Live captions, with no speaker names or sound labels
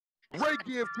Ray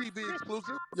Give TV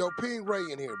exclusive. Yo, Ping Ray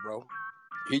in here, bro.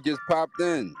 He just popped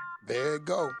in. There you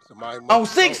go. Somebody On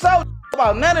 6 so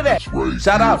about none of that.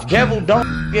 Shout out Devil,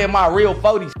 don't get my real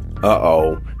 40s.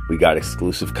 We got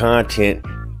exclusive content.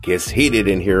 Gets heated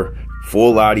in here.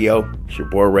 Full audio. It's your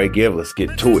boy Ray Give. Let's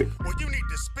get to it. Well, you need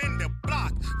to spin the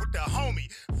block with the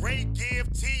homie Ray Give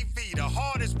TV, the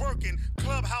hardest working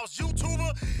Clubhouse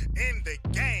YouTuber in the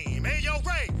game. Hey, yo,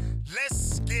 Ray,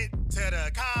 let's get to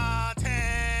the content.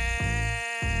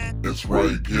 It's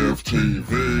Ray Give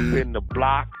TV. Spin the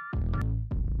block.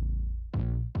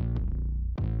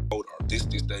 This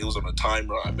that it was on a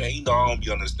timer. I mean, you know, I don't be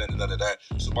understanding none of that.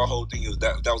 So my whole thing is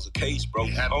that was the case, bro. It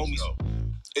happens, homies,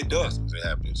 it does. It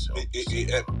happens.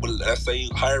 Well, let's say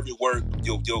however it work,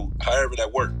 however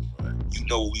that work, right. You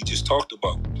know what we just talked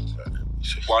about. Right.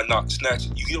 Why not snatch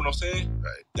it? You get what I'm saying?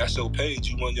 Right. That's your page.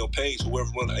 You run your page. Whoever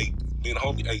run, hey, me and the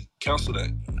homie, hey, cancel that.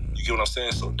 You get what I'm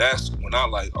saying? So that's when I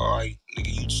like, all right,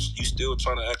 nigga, you still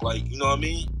trying to act like, you know what I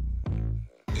mean?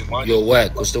 Yo,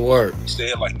 Wack, what's the word?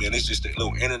 Saying like, man, it's just a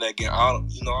little internet game. I don't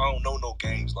know no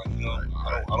games. Like, you know,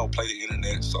 I don't play the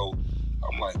internet. So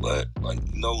I'm like, what? Like,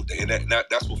 you know,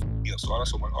 that's what me up. So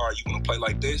I'm like, all right, you want to play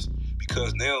like this?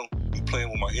 Because now you playing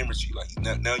with my imagery.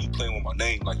 Like, now you playing with my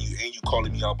name. Like, you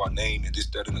calling me out by name and this,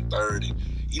 that, and the third. And,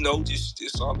 you know, just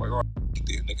so I'm like, all right,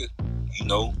 there, nigga. You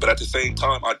know, but at the same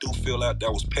time, I do feel that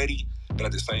was petty. But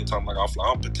at the same time, like,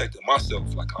 I'm protecting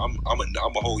myself. Like, I'm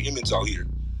a whole image out here.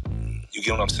 You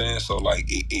get what I'm saying? So like,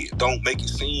 it don't make it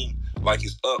seem like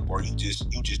it's up or you just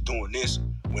doing this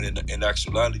when in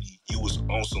actuality you was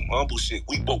on some humble shit.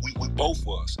 We both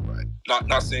was right.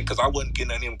 Not saying because I wasn't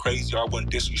getting at him crazy or I wasn't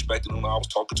disrespecting him. I was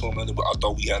talking to him, but I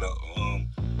thought we had a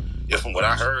Yeah, from what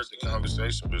I heard, the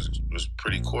conversation was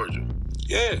pretty cordial.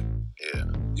 Yeah.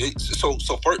 So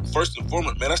first and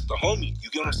foremost, man, that's the homie. You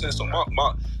get what I'm saying? So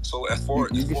so as far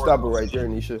you can stop it right there,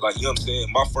 Nisha. Like, you know what I'm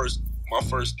saying? My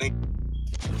first thing.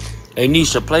 Hey,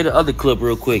 Nisha, play the other clip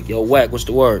real quick. Yo, Wack, what's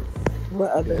the word?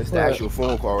 It's the actual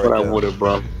phone call right there. With it,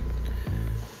 bro.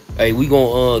 Hey, we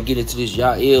gonna get into this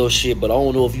Yael shit, but I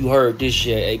don't know if you heard this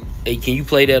yet. Hey, can you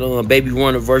play that Baby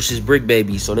Runner versus Bricc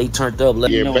Baby? So they turned up.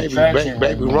 Let me know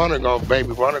Baby Runner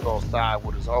gonna side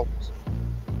with his homies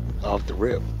off the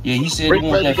rip. Yeah, he said Bricc he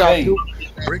want that Baby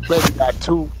fade. Bricc Baby got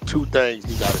two things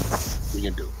he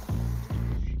can do.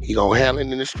 He gonna handle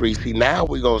it in the streets. See, now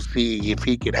we gonna see if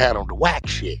he can handle the Wack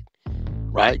shit.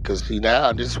 Right? Because see,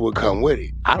 now this will come with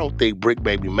it. I don't think Bricc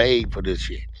Baby made for this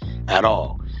shit at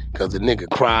all. Because the nigga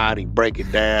cried, he break it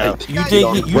down. You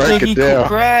think he could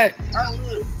cry?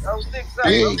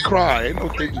 He ain't cried. I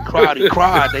don't think he cried. He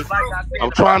cried.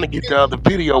 I'm trying to get the other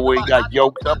video where he got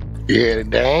yoked up. Yeah,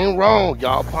 they ain't wrong.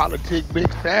 Y'all politic big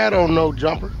fat on no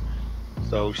jumper.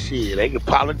 So shit, they can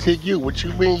politic you. What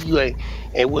you mean you ain't?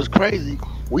 And what's crazy,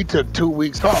 we took 2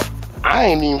 weeks off. I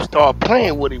ain't even start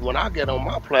playing with him. When I get on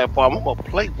my platform, I'm gonna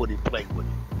play with him.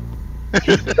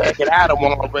 Back at Adam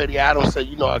already. Adam said,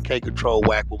 you know, I can't control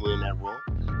Wack with me in that room.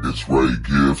 It's Ray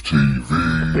Give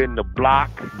TV. In the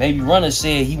block. Baby Runner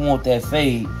said he want that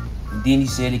fade, and then he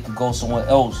said it could go somewhere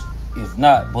else if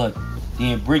not. But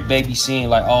then Bricc Baby saying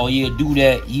like, oh yeah, do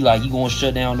that. He gonna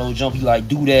shut down no jump. He like,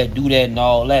 do that and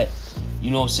all that.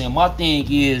 You know what I'm saying? My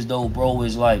thing is though, bro,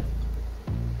 is like,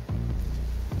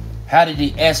 how did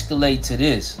it escalate to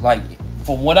this? Like,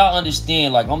 from what I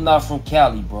understand, like, I'm not from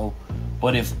Cali, bro.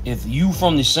 But if you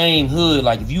from the same hood,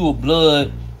 like, if you a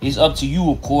blood, it's up to you,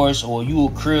 of course. Or you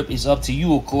a Crip, it's up to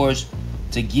you, of course,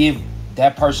 to give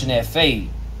that person that fade.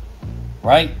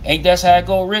 Right? Ain't that how it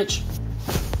go, Rich?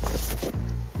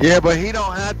 Yeah, but he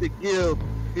don't have to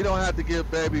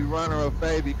give Baby Runner a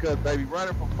fade because Baby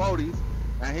Runner from 40s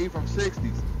and he from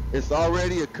 60s. It's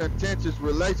already a contentious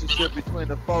relationship between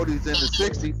the 40s and the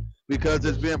 60s. Because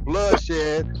there's been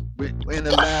bloodshed in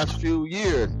the last few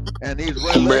years, and these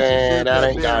relationships. Man, that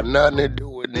ain't got nothing to do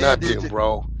with nothing,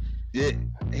 bro. Yeah,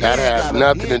 that has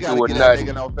nothing to do with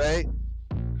nothing.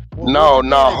 No,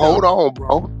 hold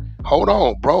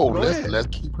on, bro. Let's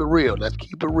keep it real.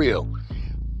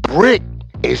 Bricc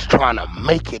is trying to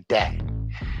make it that.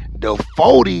 The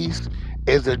 40s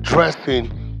is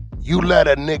addressing you let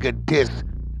a nigga diss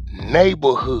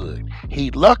neighborhood.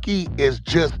 He lucky is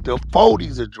just the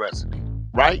 40s addressing it,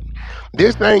 right?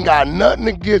 This ain't got nothing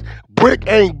against Bricc.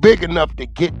 Ain't big enough to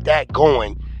get that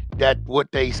going. That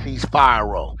what they sees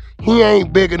fire on. He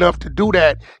ain't big enough to do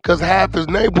that because half his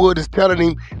neighborhood is telling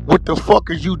him, what the fuck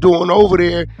is you doing over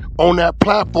there on that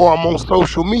platform on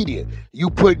social media? You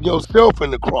putting yourself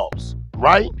in the cross,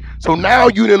 right? So now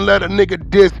you didn't let a nigga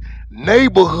diss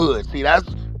neighborhood. See, that's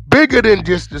bigger than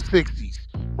just the 60s.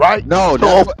 Right? No,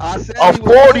 so a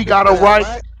 40 got a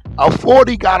right. A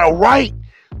 40 got a right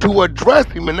to address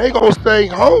him, and they gonna say,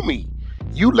 homie,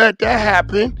 you let that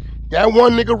happen. That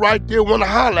one nigga right there wanna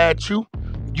holler at you.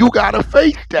 You gotta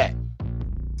face that.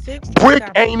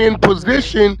 Bricc ain't in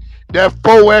position that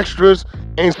 4 Extras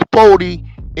and Spoety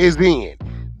is in.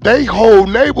 They whole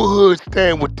neighborhood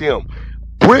stand with them.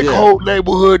 Bricc whole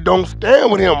neighborhood don't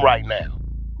stand with him right now.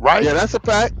 Right? Yeah, that's a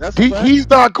fact. He's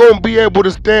not gonna be able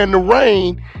to stand the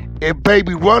rain if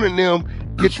Baby running them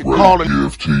get to calling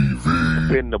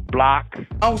TV in the block.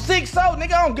 On 6-0,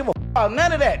 nigga, I don't give a about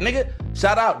none of that, nigga.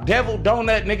 Shout out Devil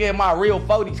Donut, nigga, and my real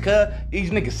 40s, cuz.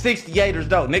 These niggas 68ers,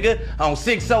 though, nigga. On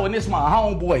 6-0, and this my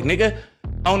homeboy, nigga.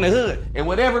 On the hood. And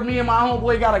whatever me and my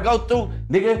homeboy gotta go through,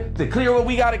 nigga, to clear what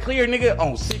we gotta clear, nigga,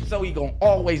 on 6-0, he gonna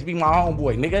always be my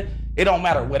homeboy, nigga. It don't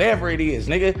matter whatever it is,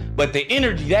 nigga. But the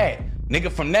energy that, nigga,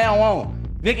 from now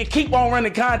on, nigga, keep on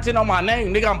running content on my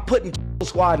name, nigga. I'm putting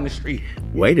squad in the street.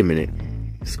 Wait a minute.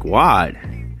 Squad?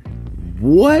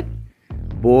 What?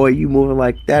 Boy, you moving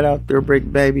like that out there,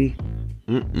 Bricc, baby?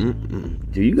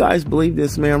 Do you guys believe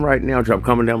this man right now? Drop a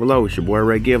comment down below. It's your boy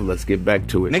Ray Give. Let's get back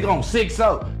to it. Nigga, on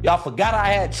 6-0. Y'all forgot I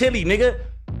had chili, nigga.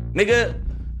 Nigga,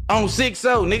 on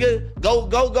 6-0, nigga. Go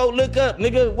look up,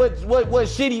 nigga, what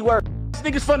shitty word.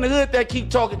 Niggas from the hood that keep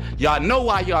talking. Y'all know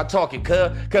why y'all talking,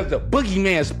 cuz the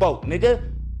boogeyman spoke, nigga.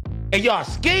 And y'all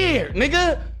scared,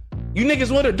 nigga. You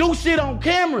niggas want to do shit on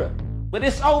camera. But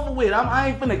it's over with. I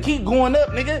ain't finna keep going up,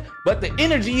 nigga. But the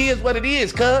energy is what it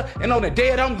is, cuz. And on the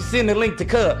dead homies, send the link to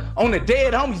cuz. On the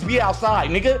dead homies, be outside,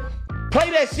 nigga.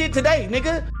 Play that shit today,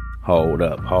 nigga. Hold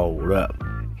up.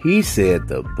 He said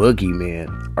the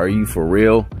boogeyman. Are you for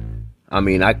real? I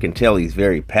mean, I can tell he's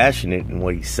very passionate in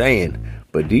what he's saying.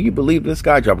 But do you believe this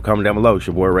guy? Drop a comment down below. It's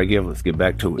your boy Ray Give. Let's get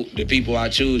back to it. The people I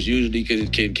choose usually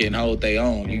can hold their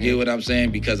own. You get what I'm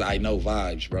saying? Because I know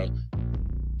vibes, bro.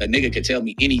 A nigga could tell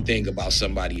me anything about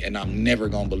somebody, and I'm never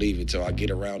gonna believe it till I get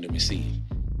around him and see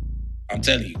it. I'm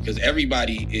telling you, because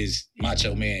everybody is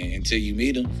macho man until you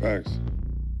meet him. Facts.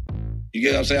 You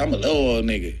get what I'm saying? I'm a low old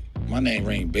nigga. My name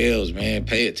ring bells, man.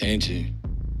 Pay attention.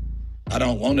 I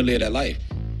don't want to live that life.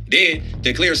 Then,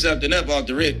 to clear something up off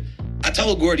the rip, I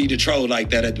told Gordy to troll like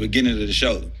that at the beginning of the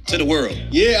show to the world.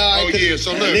 Yeah,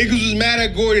 so look. Niggas was mad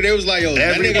at Gordy. They was like, yo,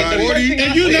 that nigga Gordy.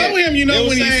 And you know him, you know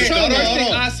when he's trolling.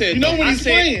 I said, you know when he's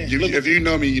playing. If you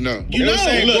know me, you know. You know,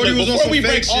 Gordy was on before some we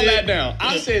fake break all shit. that down,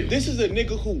 I said, this is a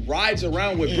nigga who rides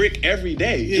around with Bricc every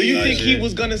day. Do you think he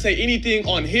was gonna say anything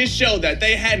on his show that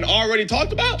they hadn't already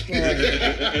talked about?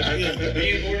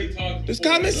 This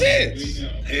common sense.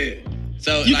 Yeah.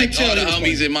 So, you like all the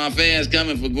homies and my fans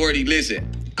coming for Gordy, listen,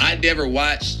 I never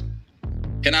watched.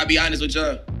 Can I be honest with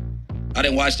y'all? I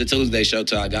didn't watch the Tuesday show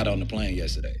till I got on the plane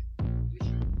yesterday.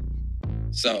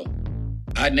 So,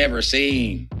 I never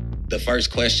seen the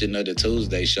first question of the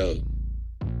Tuesday show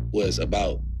was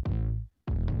about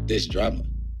this drama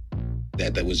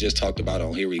that was just talked about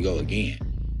on Here We Go Again.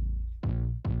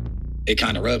 It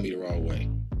kind of rubbed me the wrong way.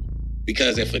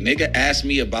 Because if a nigga asks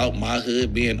me about my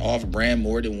hood being off-brand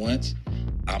more than once,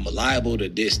 I'm liable to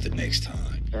diss the next time.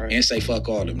 Right. And say fuck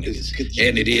all them niggas.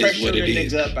 And it is what it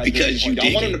is. Because you dig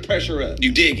it. I want him to pressure up.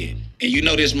 You dig it. And you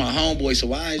know this my homeboy, so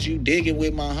why is you digging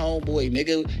with my homeboy,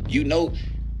 nigga? You know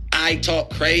I talk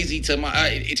crazy to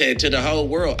the whole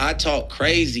world. I talk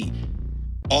crazy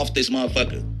off this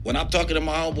motherfucker. When I'm talking to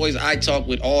my homeboys, I talk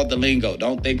with all the lingo.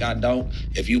 Don't think I don't.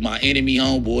 If you my enemy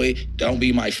homeboy, don't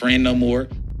be my friend no more.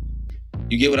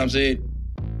 You get what I'm saying?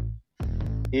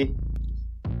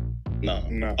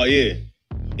 No. Oh, yeah.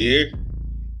 Yeah.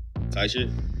 Tight shit.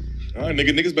 All right,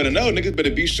 niggas better know. Niggas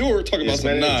better be sure. Talking about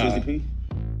some you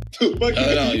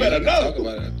better know. Talk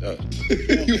about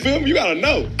it. You feel me? You gotta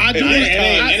know. I'm just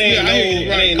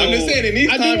saying, in these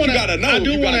times, you gotta know. I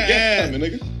do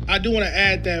want to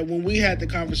add that when we had the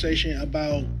conversation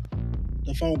about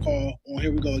the phone call on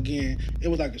Here We Go Again, it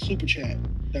was like a super chat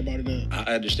that brought it up.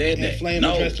 I understand that. Flame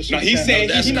addressed the super he's chat. saying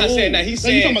he's not saying that. He's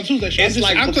saying talking about Tuesday show. It's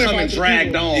like becoming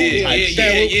dragged on.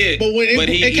 Yeah. But when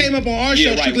it came up on our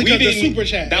show strictly because the super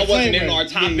chat. That wasn't in our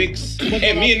topics.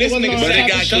 And me and this nigga said,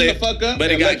 shut the fuck up.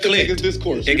 But it got clipped.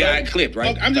 Discourse. It got clipped,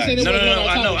 right? I'm just saying.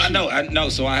 No. I know.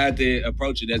 So I had to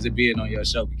approach it as it being on your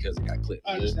show because it got clipped.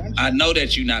 I understand. I know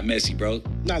that you're not messy, bro.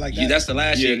 Not like that. That's the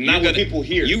last shit. Not what people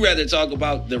hear. You rather talk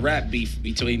about the rap beef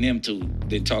between them two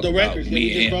than talk about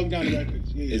me and him. Broke down the records.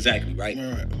 Exactly, right?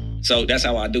 So that's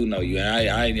how I do know you, and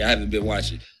I haven't been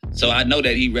watching. So I know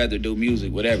that he'd rather do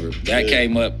music, whatever. That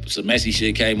came up, some messy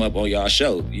shit came up on y'all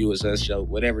show, USS show,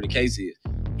 whatever the case is.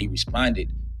 He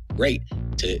responded great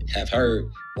to have heard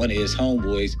one of his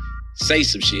homeboys say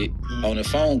some shit on a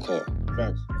phone call.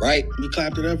 Facts. Right? We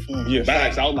clapped it up for him. Yeah,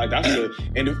 facts. I was like, that's good.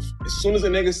 And as soon as a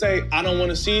nigga say, I don't want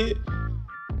to see it,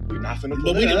 We not finna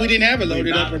pull But we didn't have it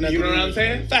loaded up or nothing. You know what I'm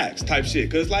saying? Facts type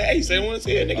shit. Cause like, hey, say I want to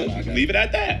see it, nigga. Leave it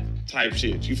at that type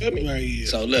shit. You feel me? Right, yeah.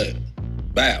 So look,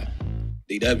 Bow,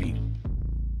 DW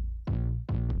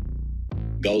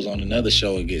goes on another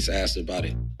show and gets asked about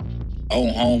it on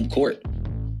home court.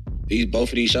 Both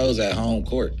of these shows at home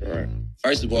court. All right.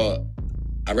 First of all,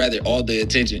 I'd rather all the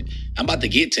attention. I'm about to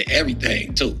get to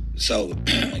everything too. So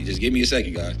just give me a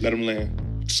second, guys. Let them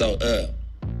land. So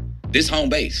this home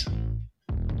base.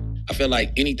 I feel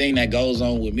like anything that goes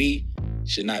on with me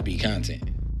should not be content.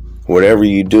 Whatever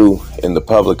you do in the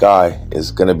public eye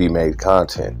is going to be made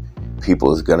content.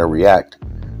 People is going to react.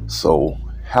 So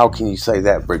how can you say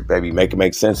that, Bricc, baby? Make it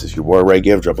make sense. It's your boy Ray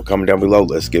Give Dropper coming down below.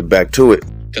 Let's get back to it.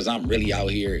 Because I'm really out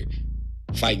here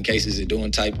fighting cases and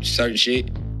doing certain shit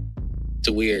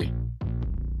to where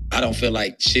I don't feel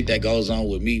like shit that goes on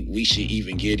with me, we should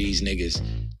even give these niggas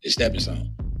the stepping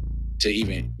stone to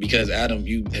even, because Adam,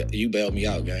 you bailed me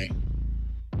out, gang.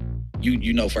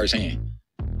 You know firsthand.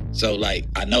 So like,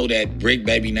 I know that Bricc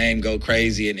baby name go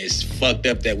crazy and it's fucked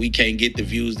up that we can't get the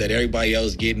views that everybody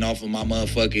else getting off of my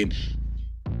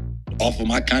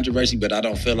controversy, but I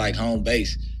don't feel like home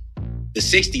base. The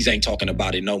 60s ain't talking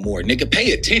about it no more. Nigga,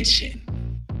 pay attention.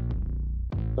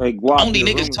 Like, Wack, only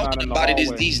niggas talking about it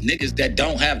is these niggas that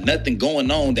don't have nothing going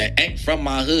on, that ain't from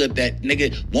my hood, that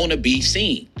nigga wanna be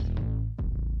seen.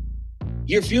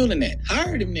 You're fueling that.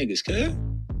 Hire them niggas, cuz.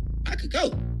 I could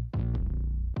go.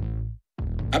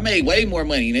 I made way more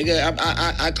money, nigga.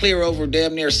 I clear over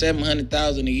damn near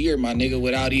 $700,000 a year, my nigga,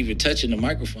 without even touching the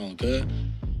microphone, cuz.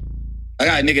 I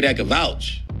got a nigga that could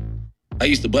vouch. I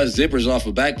used to bust zippers off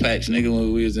of backpacks, nigga,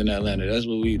 when we was in Atlanta.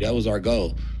 That was our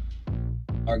goal.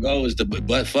 Our goal is to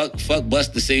fuck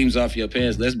bust the seams off your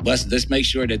pants. Let's make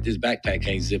sure that this backpack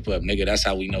can't zip up, nigga. That's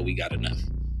how we know we got enough.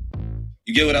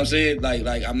 You get what I'm saying?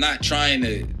 Like I'm not trying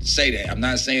to say that. I'm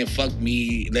not saying fuck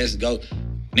me, let's go.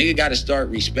 Nigga gotta start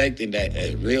respecting that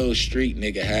a real street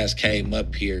nigga has came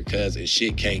up here cause his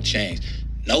shit can't change.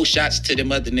 No shots to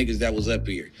them other niggas that was up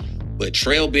here. But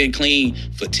Trail been clean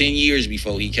for 10 years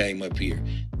before he came up here.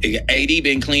 Nigga, AD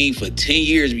been clean for 10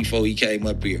 years before he came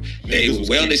up here. They was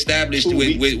well established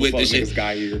with the shit.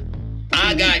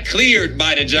 I got cleared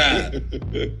by the job.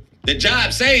 The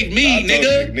job saved me,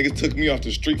 nigga. Niggas took me off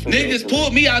the street from niggas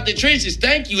pulled me out the trenches.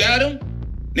 Thank you, Adam.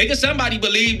 Nigga, somebody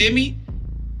believed in me.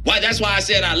 Why? That's why I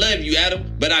said I love you,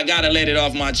 Adam. But I gotta let it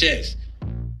off my chest.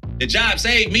 The job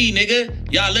saved me,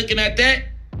 nigga. Y'all looking at that?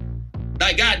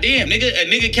 Like, goddamn, nigga, a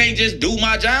nigga can't just do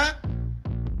my job.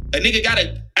 A nigga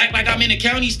gotta act like I'm in the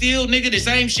county still, nigga. The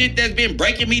same shit that's been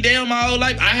breaking me down my whole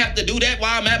life. I have to do that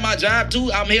while I'm at my job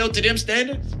too. I'm held to them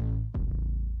standards.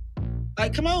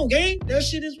 Like, come on, gang. That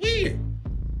shit is weird.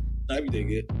 Everything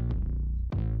good.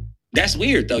 That's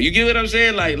weird though. You get what I'm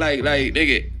saying? Like,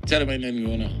 nigga, tell him ain't nothing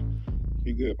going on.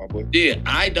 You good, my boy. Yeah,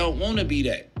 I don't want to be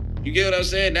that. You get what I'm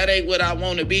saying? That ain't what I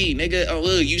want to be, nigga. Oh,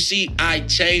 look, you see, I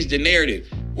changed the narrative.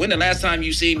 When the last time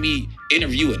you seen me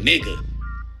interview a nigga?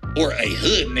 Or a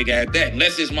hood nigga at that?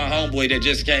 Unless it's my homeboy that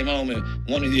just came home and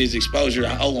wanted his exposure,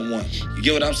 I owe him one. You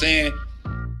get what I'm saying?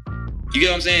 You get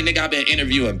what I'm saying? Nigga, I've been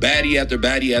interviewing baddie after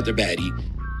baddie after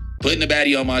baddie. Putting the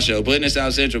baddie on my show, putting the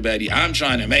South Central baddie. I'm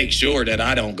trying to make sure that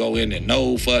I don't go into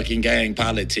no fucking gang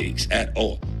politics at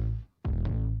all.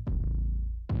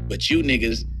 But you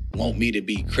niggas want me to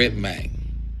be Crip Mac.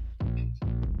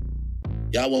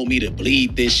 Y'all want me to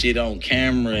bleed this shit on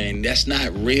camera, and that's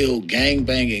not real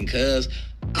gangbanging, cuz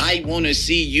I want to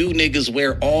see you niggas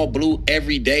wear all blue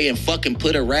every day and fucking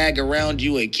put a rag around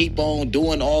you and keep on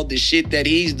doing all the shit that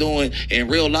he's doing in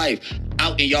real life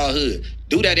out in y'all hood.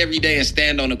 Do that every day and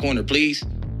stand on the corner, please.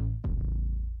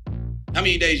 How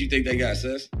many days you think they got,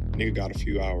 sus? Nigga got a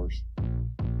few hours.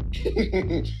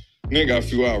 Nigga got a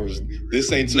few hours. This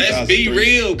ain't 2003. Let's be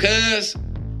real, cuz.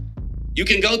 You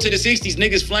can go to the 60s.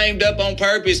 Niggas flamed up on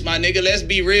purpose, my nigga. Let's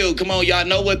be real. Come on, y'all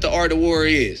know what the art of war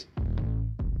is.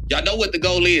 Y'all know what the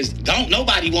goal is. Don't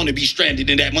nobody want to be stranded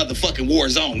in that motherfucking war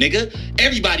zone, nigga.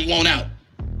 Everybody want out.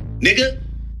 Nigga.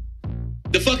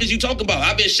 The fuck is you talking about?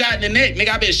 I've been shot in the neck, nigga.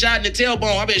 I've been shot in the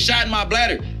tailbone. I've been shot in my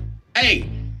bladder. Hey,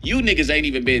 you niggas ain't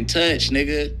even been touched,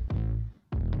 nigga.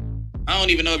 I don't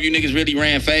even know if you niggas really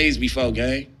ran phase before,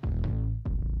 gang.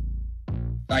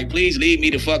 Like, please leave me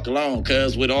the fuck alone,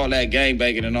 cuz with all that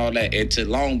gangbanging and all that, and to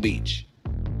Long Beach.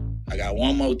 I got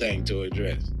one more thing to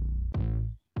address.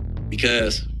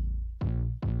 Because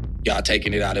y'all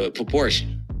taking it out of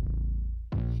proportion.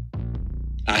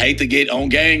 I hate to get on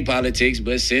gang politics,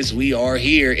 but since we are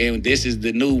here and this is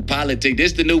the new politic,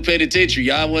 this is the new penitentiary.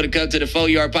 Y'all want to come to the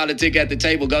 4-yard politic at the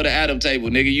table, go to Adam table,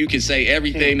 nigga. You can say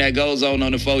everything that goes on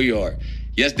the 4-yard.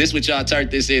 Yes, this what y'all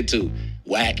turned this into.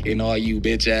 Wack and all you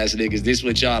bitch ass niggas. This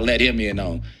what y'all let him in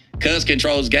on. Cuz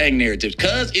controls gang narratives.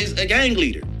 Cuz is a gang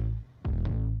leader.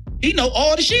 He know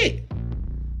all the shit.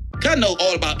 Cuz know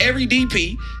all about every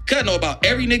DP. Cuz know about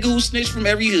every nigga who snitched from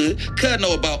every hood. Cuz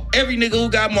know about every nigga who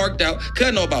got marked out.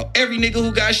 Cuz know about every nigga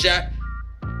who got shot.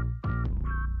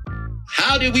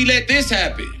 How did we let this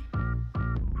happen?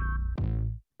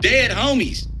 Dead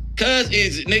homies. Cuz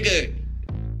is nigga,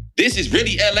 this is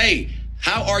really LA.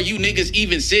 How are you niggas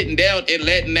even sitting down and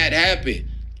letting that happen?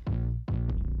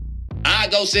 I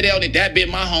go sit down and that been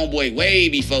my homeboy way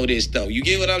before this though. You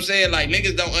get what I'm saying? Like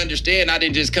niggas don't understand I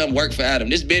didn't just come work for Adam.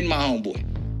 This been my homeboy.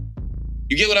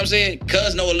 You get what I'm saying?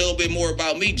 Cuz know a little bit more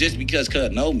about me just because Cuz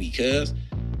know me, cuz.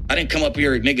 I didn't come up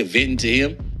here nigga venting to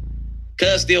him.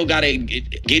 Cuz still gotta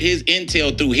get his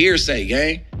intel through hearsay,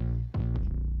 gang.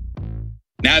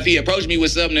 Now if he approached me with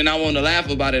something and I want to laugh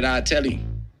about it, I'd tell him.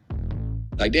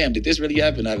 Like, damn, did this really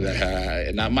happen? I'd be like,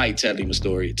 and I might tell him a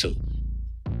story or two.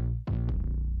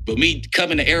 But me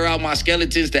coming to air out my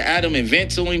skeletons to Adam and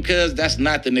vent to him, cuz that's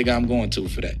not the nigga I'm going to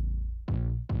for that.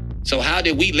 So how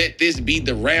did we let this be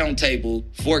the round table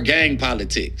for gang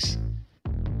politics?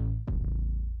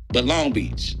 But Long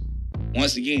Beach,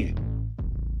 once again,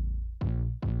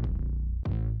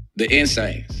 the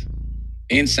Insanes,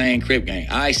 Insane Crip Gang,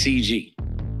 ICG,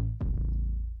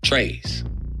 Trays,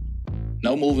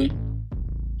 no moving,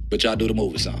 but y'all do the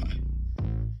movie sign.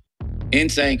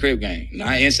 Insane Crip Gang,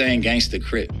 not Insane Gangsta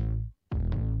Crip.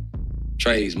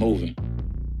 Trays moving.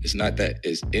 It's not that.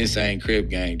 It's Insane Crip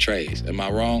Gang Trays. Am I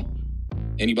wrong?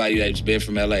 Anybody that's been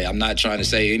from LA, I'm not trying to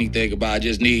say anything about. I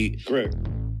just need. Correct.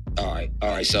 All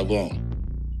right. So boom.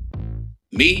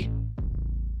 Me,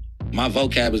 my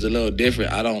vocab is a little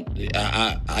different.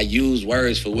 I use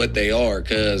words for what they are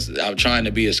because I'm trying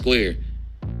to be a square.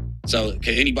 So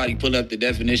can anybody pull up the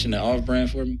definition of off-brand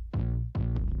for me?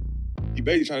 You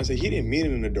basically trying to say he didn't mean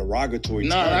it in a derogatory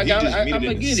term. I'm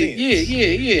gonna get it.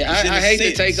 Yeah. I hate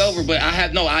to take over, but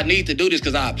I need to do this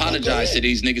because I apologize to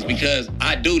these niggas because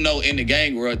I do know in the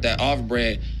gang world that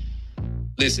off-brand,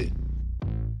 listen,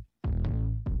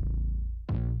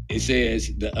 it says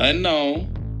the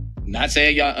unknown, not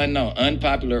saying y'all unknown,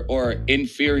 unpopular or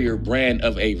inferior brand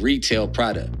of a retail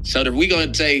product. So we're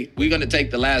gonna take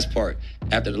the last part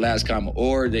after the last comma,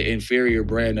 or the inferior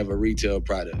brand of a retail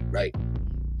product, right?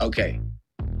 Okay.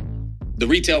 The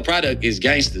retail product is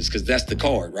Gangsters, because that's the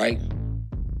card, right?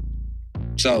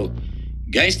 So,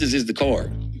 Gangsters is the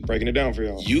card. Breaking it down for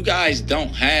y'all. You guys don't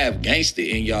have Gangsta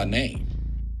in y'all name,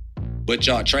 but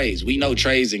y'all Trays. We know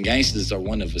Trays and Gangsters are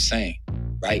one of the same,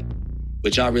 right?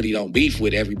 But y'all really don't beef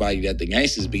with everybody that the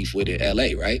Gangsters beef with in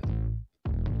LA, right?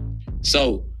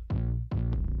 So,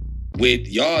 with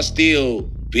y'all still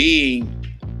being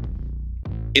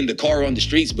in the car on the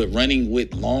streets, but running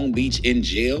with Long Beach in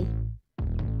jail.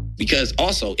 Because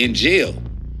also in jail,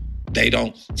 they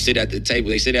don't sit at the table.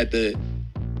 They sit at the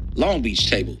Long Beach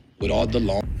table with all the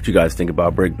long. What you guys think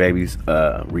about Bricc Baby's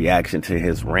reaction to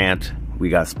his rant? We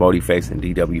got Spoety Face and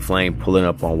DW Flame pulling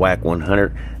up on Wack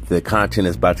 100. The content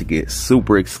is about to get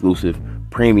super exclusive,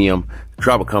 premium.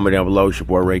 Trouble coming down below. It's your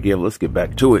boy Ray Gibb. Let's get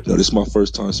back to it. No, this is my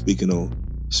first time speaking on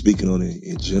it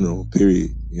in general,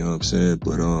 period. You know what I'm saying?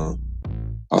 But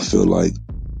I feel like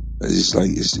it's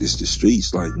the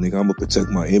streets. Like, nigga, I'm gonna protect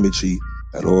my imagery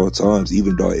at all times,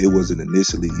 even though it wasn't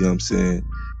initially, you know what I'm saying?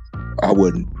 I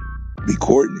wouldn't be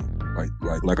courting it.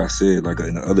 Like I said, like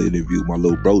in the other interview, my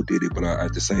little bro did it, but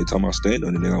at the same time I stand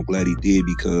on it, and I'm glad he did,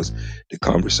 because the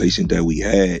conversation that we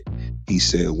had, he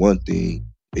said one thing,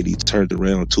 and he turned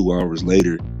around 2 hours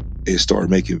later and started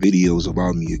making videos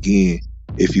about me again.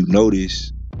 If you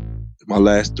notice, my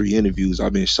last 3 interviews,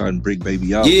 I've been shouting Bricc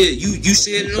Baby out. Yeah, you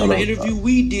said it on the interview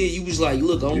we did. You was like,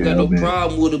 look, I don't got no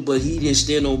problem with it, but he didn't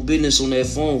stand on business on that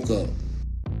phone call.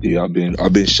 Yeah,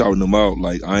 I've been shouting them out.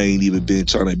 Like, I ain't even been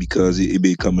trying to, because it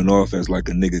been coming off as like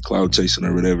a nigga cloud chasing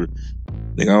or whatever.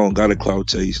 Nigga, I don't got a cloud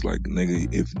chase. Like,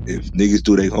 nigga, if niggas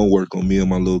do their homework on me and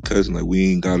my little cousin, like,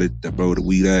 we ain't got it, bro, to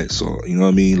we that. So, you know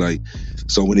what I mean? Like,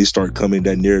 so when it started coming,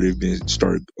 that narrative being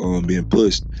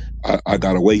pushed, I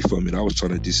got away from it. I was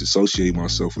trying to disassociate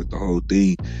myself with the whole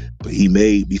thing. But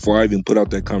before I even put out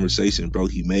that conversation, bro,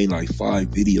 he made like 5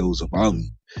 videos about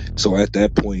me. So at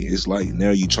that point, it's like,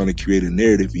 now you trying to create a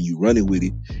narrative and you running with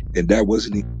it, and that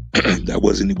wasn't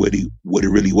what it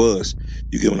really was.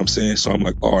 You get what I'm saying? So I'm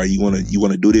like, all right, you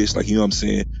wanna do this? Like, you know what I'm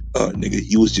saying? nigga,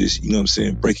 you was just, you know what I'm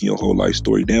saying, breaking your whole life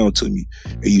story down to me.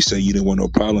 And you say you didn't want no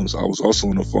problems. I was also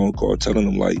on the phone call telling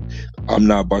them, like, I'm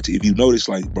not about to, if you notice,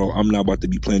 like, bro, I'm not about to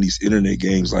be playing these internet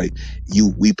games like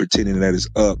we pretending that it's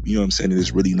up, you know what I'm saying, and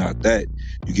it's really not that.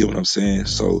 You get what I'm saying?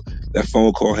 So that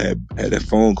phone call had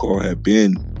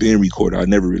been recorded. I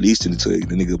never released it until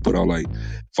the nigga put out like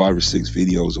 5 or 6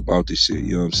 videos about this shit,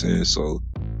 you know what I'm saying? So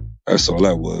that's all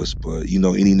that was. But, you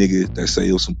know, any nigga that say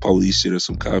it was some police shit or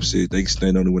some cop shit, they can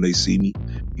stand on it when they see me.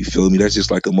 You feel me? That's just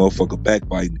like a motherfucker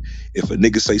backbiting. If a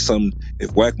nigga say something,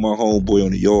 if Wack my homeboy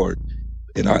on the yard,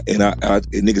 and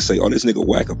nigga say, oh, this nigga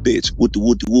Wack a bitch, woo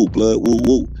woo, blood, woo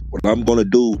woo. What I'm gonna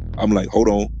do, I'm like, hold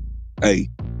on, hey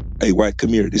Wack, come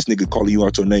here. This nigga calling you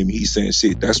out your name and he's saying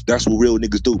shit. That's what real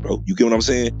niggas do, bro. You get what I'm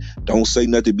saying? Don't say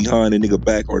nothing behind a nigga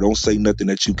back, or don't say nothing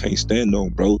that you can't stand on,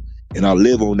 bro. And I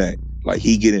live on that. Like,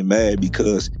 he getting mad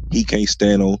because he can't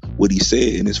stand on what he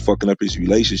said and it's fucking up his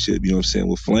relationship, you know what I'm saying,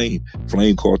 with Flame.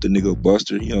 Flame called the nigga a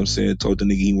buster, you know what I'm saying, told the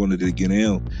nigga he wanted to get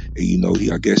out. And, you know,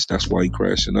 I guess that's why he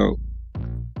crashing out.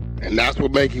 And that's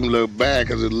what make him look bad,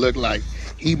 because it looked like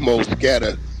he more scared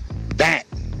of that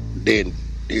than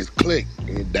his clique.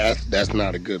 And that's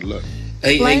not a good look.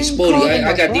 Hey, Spoety,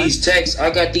 I got these texts. I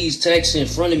got these texts in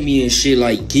front of me and shit.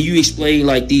 Like, can you explain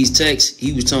like these texts?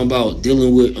 He was talking about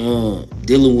dealing with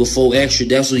 4 extra.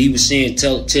 That's what he was saying.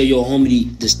 Tell your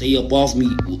homie to stay up off me.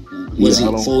 Was it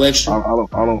 4 extra?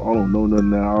 I don't know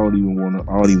nothing now. I don't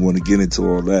even want to get into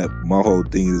all that. My whole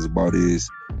thing is about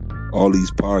all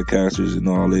these podcasters and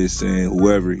all this saying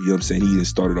whoever, you know what I'm saying, he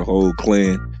just started a whole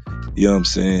clan. You know what I'm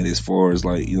saying? As far as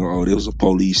like, you know, oh, there was a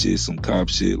police shit, some cop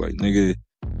shit. Like, nigga,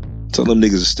 tell them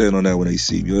niggas to stand on that when they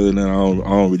see me. Other than that, I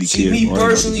don't really care. Me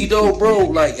personally though, bro,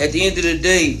 like at the end of the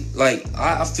day, like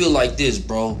I feel like this,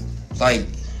 bro. Like,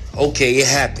 okay, it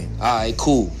happened. Alright,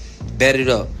 cool. Bet it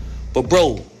up. But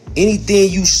bro, anything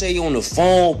you say on the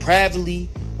phone privately,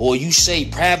 or you say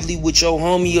privately with your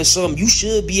homie or something, you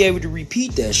should be able to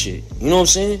repeat that shit. You know what I'm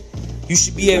saying? You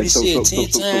should be able to say it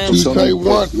 10 times. You say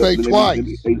once, say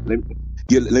twice.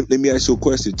 Let me ask you a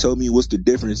question. Tell me what's the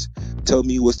difference. Tell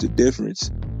me what's the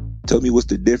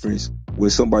difference when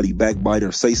somebody backbite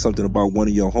or say something about one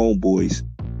of your homeboys,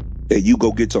 and you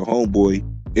go get your homeboy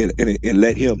and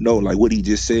let him know like what he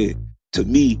just said. To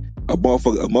me, a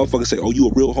motherfucker say, oh, you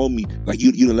a real homie, like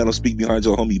you didn't let him speak behind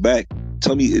your homie back.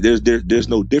 Tell me there's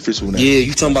no difference from that. Yeah,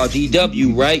 you talking about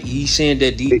DW, right? He's saying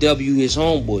that DW his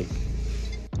homeboy.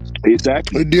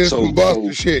 Exactly. He did some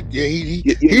buster shit. Yeah,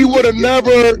 he would have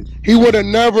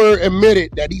never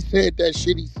admitted that he said that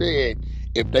shit he said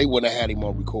if they wouldn't have had him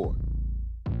on record.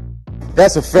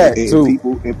 That's a fact too.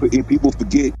 People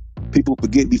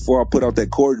forget before I put out that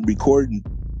recording,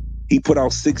 he put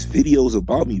out 6 videos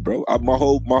about me, bro. My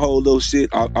whole little shit.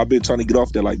 I've been trying to get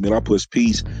off there. Like, man, I push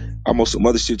peace. I'm on some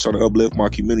other shit trying to uplift my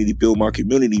community, build my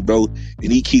community, bro.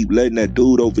 And he keep letting that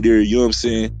dude over there, you know what I'm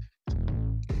saying,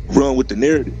 run with the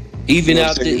narrative. Even you know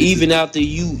after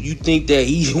you think that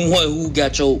he's the one who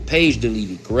got your page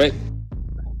deleted, correct?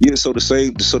 Yeah, so the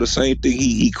same thing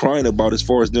he crying about as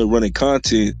far as them running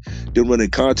content on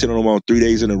him on 3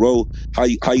 days in a row. How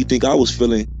you think I was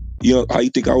feeling? You know, how you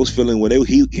think I was feeling when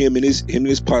him and his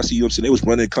posse, you know what I'm saying, they was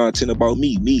running content about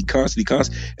me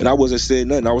constantly, and I wasn't saying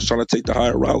nothing. I was trying to take the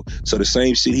higher route. So the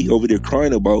same shit he over there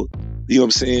crying about, you know what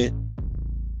I'm saying?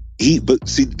 But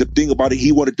see, the thing about it,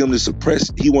 he wanted them to suppress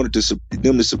it.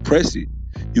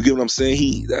 You get what I'm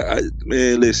saying?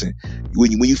 Man, listen,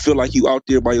 when you feel like you out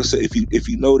there by yourself, if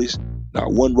you notice,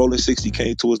 not one rolling 60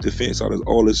 came to his defense out of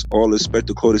all this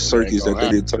spectacle, this circus that they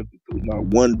did turn through. Not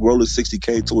one rolling 60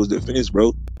 came to his defense,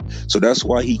 bro. So that's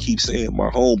why he keeps saying my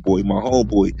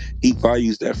homeboy. He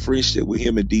values that friendship with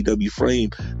him and DW Frame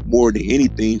more than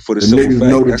anything, for the simple niggas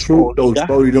fact know the truth though.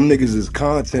 Spoety, them niggas is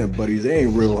content buddies. They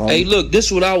ain't real homies. Hey, look, this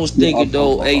is what I was thinking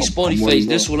though. Hey, Spoety Face,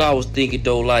 this is what I was thinking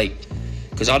though. Like,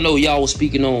 cause I know y'all was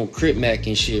speaking on Crip Mac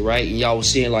and shit, right? And y'all was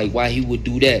saying like why he would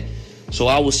do that. So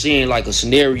I was saying like a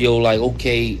scenario, like,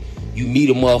 okay, you meet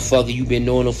a motherfucker, you been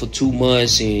knowing him for 2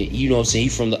 months, and you know what I'm saying, he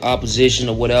from the opposition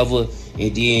or whatever,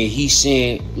 and then he's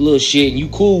saying little shit and you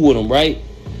cool with him, right?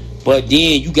 But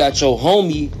then you got your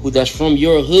homie who that's from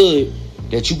your hood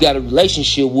that you got a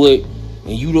relationship with,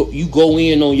 and you go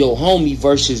in on your homie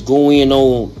versus go in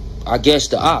on, I guess,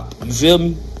 the op. You feel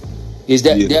me? Is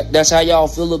that's how y'all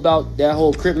feel about that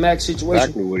whole Crip Mac situation?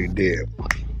 Exactly what he did.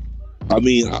 I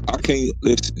mean, I can't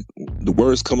listen. The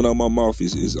words coming out of my mouth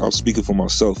is I'm speaking for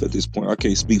myself at this point. I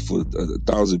can't speak for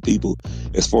 1,000 people.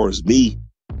 As far as me,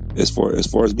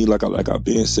 like I've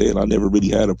been saying, I never really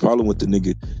had a problem with the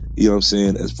nigga. You know what I'm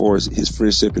saying? As far as his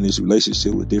friendship and his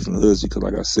relationship with different hoods, because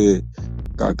like I said,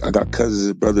 I got cousins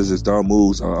and brothers that's Don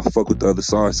Moves. I fuck with the other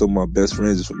side. Some of my best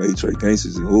friends is from A-Trade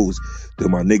Gangsters and Hooves. They're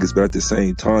my niggas, but at the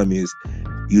same time is,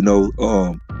 you know,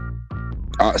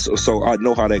 so I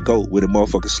know how that go with a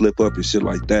motherfucker slip up and shit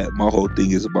like that. My whole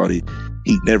thing is about it.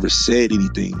 He never said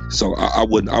anything, so I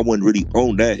wouldn't really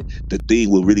own that. The thing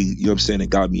what really, you know what I'm saying,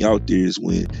 that got me out there is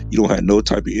when you don't have no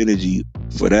type of energy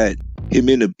for that. Him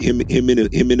in the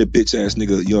bitch ass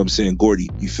nigga, you know what I'm saying, Gordy.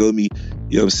 You feel me?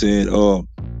 You know what I'm saying?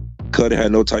 Cutter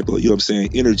had no type of, you know what I'm saying,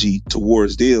 energy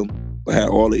towards them, but had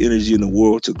all the energy in the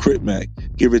world to Crip Mac.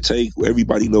 Give or take,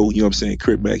 everybody know, you know what I'm saying,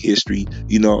 Crip Mac history,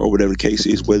 you know, or whatever the case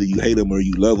is, whether you hate him or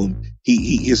you love him.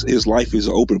 His life is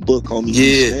an open book, homie. Yeah.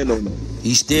 He stand on that.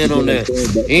 He stand on that.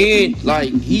 And like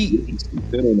he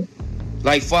stand on that.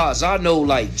 Like Fox, I know,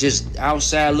 like, just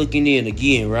outside looking in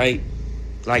again, right?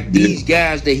 Like these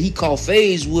guys that he caught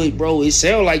phase with, bro, it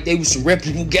sounded like they were some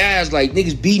reputable guys, like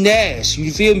niggas beating ass,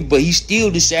 you feel me? But he still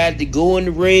decided to go in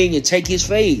the ring and take his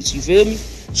phase, you feel me?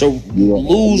 So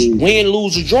win,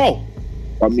 lose, or draw.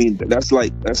 I mean, that's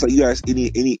like you ask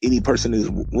any person in this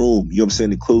room, you know what I'm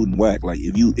saying, including Wack. Like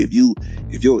if you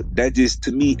that just,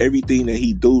 to me, everything that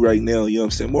he do right now, you know what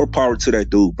I'm saying, more power to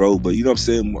that dude, bro. But you know what I'm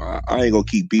saying, I ain't gonna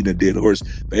keep beating a dead horse.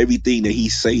 But everything that he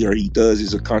say or he does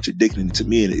is a contradiction to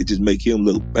me, and it just make him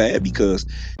look bad, because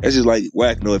that's just like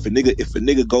Wack. No, if a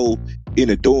nigga go in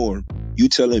a dorm, you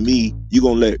telling me you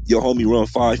gonna let your homie run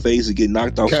 5 phases and get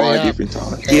knocked out 5 different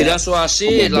times? Yeah, that's what I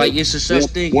said. Like, it's a such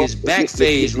thing as back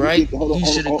phase, right? He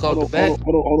should have caught the back.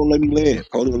 Hold on, let me land.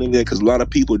 Because a lot of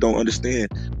people don't understand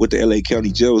what the LA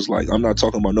County jail is like. I'm not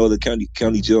talking about no other county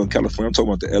jail in California. I'm talking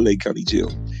about the LA County jail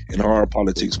and how our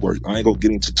politics work. I ain't gonna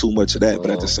get into too much of that, but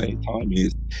at the same time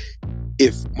is,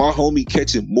 if my homie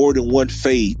catching more than 1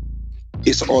 fade,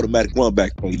 it's an automatic run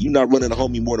back. You're not running a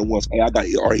homie more than once. Hey,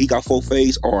 he got 4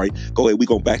 fades. All right, go ahead. We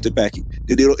gonna back to back it.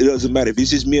 It doesn't matter if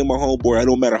it's just me and my homeboy. It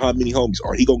don't matter how many homies.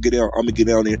 Or he gonna get out. I'm gonna get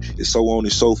down there, and so on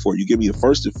and so forth. You give me the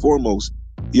first and foremost.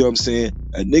 You know what I'm saying?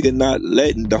 A nigga not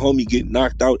letting the homie get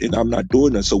knocked out, and I'm not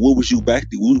doing that. So what was you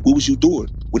what was you doing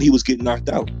when he was getting knocked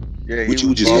out? Yeah, he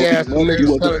asked the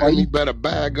nigga telling him he better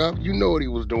bag up. You know what he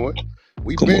was doing.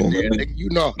 We been there, nigga. You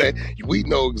know that. We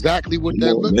know exactly what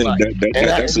that looks like.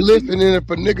 That's listening. If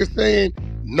a nigga saying,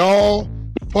 no,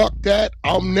 fuck that,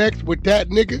 I'm next with that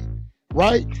nigga,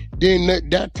 right? Then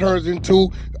that turns into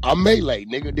a melee,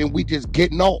 nigga. Then we just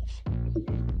getting off.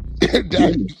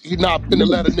 You're not finna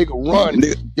let a nigga run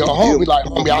your homie like,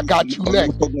 homie, I got you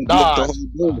next. Nah,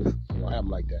 you don't have him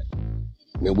like that.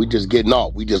 Then we just getting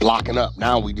off. We just locking up.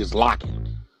 Now we just locking.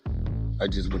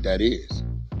 That's just what that is.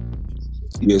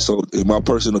 Yeah, so in my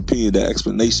personal opinion, that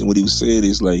explanation, what he was saying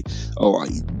is like,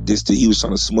 he was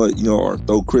trying to smut, you know, or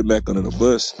throw Crip Mac under the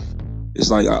bus.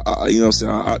 It's like, you know what I'm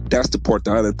saying, that's the part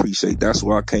that I appreciate. That's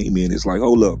where I came in. It's like,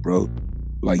 hold up, bro.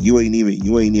 Like, you ain't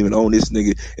even on this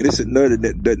nigga. And it's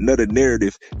another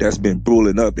narrative that's been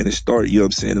brewing up in the start, you know what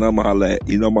I'm saying? And I'm gonna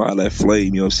holla at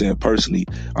Flame, you know what I'm saying? Personally,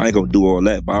 I ain't gonna do all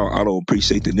that, but I don't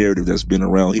appreciate the narrative that's been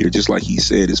around here. Just like he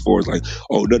said, as far as like,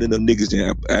 oh, none of them niggas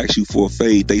didn't ask you for a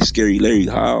fade. They scary Larry.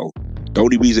 How? The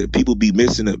only reason people be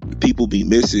missing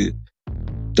the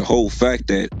whole fact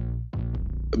that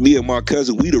me and my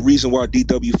cousin, we the reason why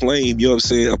DW Flame, you know what I'm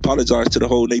saying, apologized to the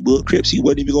whole neighborhood Crips. He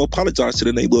wasn't even gonna apologize to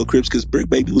the neighborhood Crips because Bricc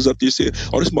Baby was up there saying,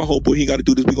 oh, this is my homeboy, he gotta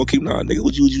do this, we gonna keep, nah, nigga,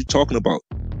 what you talking about?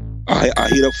 I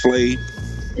hit up Flame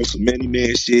on some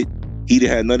man shit. He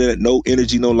didn't have none of that, no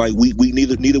energy, no, like, we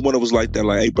neither one of us like that.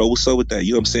 Like, hey, bro, what's up with that?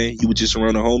 You know what I'm saying? You were just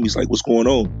around the homies, like, what's going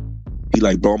on? He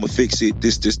like, bro, I'm gonna fix it,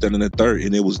 this, that, and the third.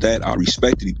 And it was that. I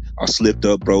respected him. I slipped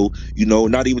up, bro. You know,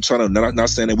 not even trying to, not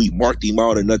saying that we marked him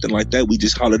out or nothing like that. We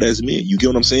just hollered as men. You get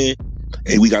what I'm saying?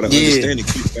 And we gotta understand it,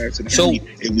 keep fast and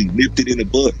and we nipped it in the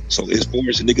bud. So as far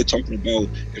as a nigga talking about,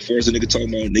 a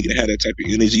nigga that had that type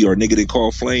of energy, or a nigga that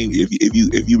called Flame,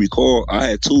 if you recall, I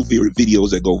had 2 videos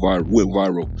that went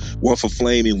viral. One for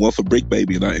Flame and one for Bricc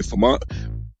Baby. And from my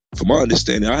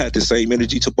understanding, I had the same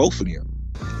energy to both of them.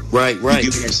 Right. You get what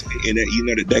I'm saying? And that, you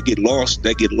know, that get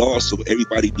lost. So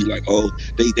everybody be like, oh,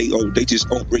 they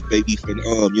just own Bricc Baby for, you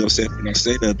know what I'm saying, for not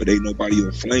saying that, but ain't nobody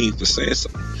on Flame for saying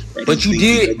something. Right? But you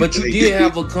did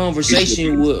have a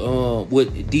conversation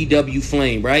with DW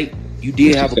Flame, right? You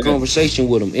did have a conversation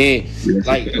with him, and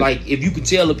like if you could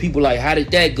tell the people, like, how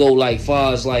did that go? Like,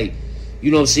 far as like,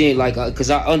 you know what I'm saying? Like, cause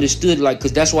I understood, like,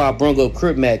 cause that's why I brung up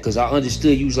Crip Mac, cause I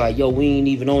understood you was like, yo, we ain't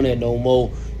even on that no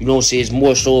more. You know what I'm saying? It's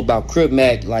more so about Crip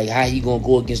Mac, like how he gonna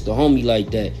go against the homie like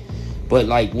that. But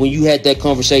like when you had that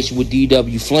conversation with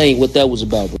DW Flame, what that was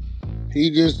about, bro?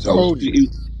 He just told you.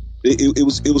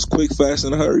 It was quick, fast,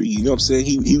 and hurry. You know what I'm saying?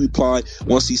 He replied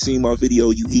once he seen my video.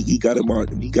 He got in my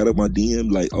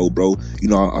DM like, oh bro, you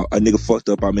know a nigga fucked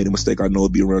up. I made a mistake. I know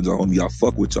it be around y'all homie. I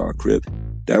fuck with y'all crib.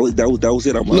 That was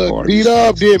it. I'm like, look,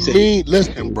 D-Dub didn't mean.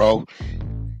 Listen, bro.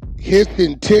 His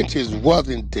intentions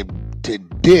wasn't to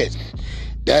diss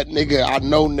that nigga. I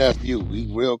know nephew. He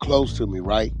real close to me,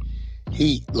 right?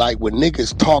 He like when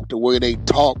niggas talk the way they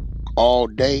talk all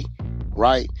day,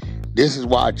 right? This is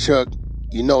why Chuck.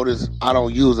 You notice I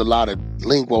don't use a lot of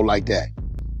lingo like that.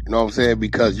 You know what I'm saying?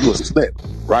 Because you a slip,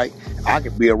 right? I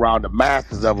could be around the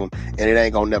masses of them and it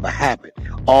ain't gonna never happen.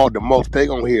 All the most they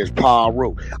gonna hear is Paul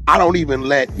Root. I don't even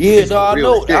let... Yeah, no, I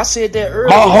know. I said that earlier.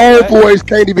 My homeboys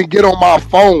can't even get on my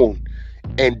phone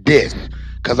and diss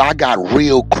because I got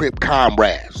real Crip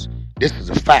comrades. This is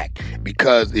a fact.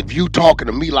 Because if you talking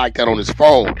to me like that on his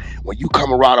phone, when you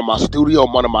come around in my studio,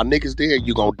 one of my niggas there,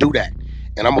 you gonna do that.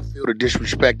 And I'm going to feel the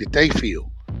disrespect that they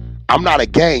feel. I'm not a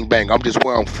gangbanger. I'm just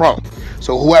where I'm from.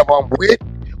 So whoever I'm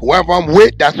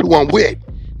with, that's who I'm with.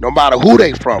 No matter who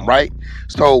they from, right?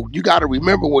 So you got to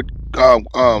remember what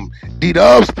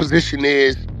D-Dub's position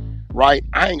is, right?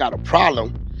 I ain't got a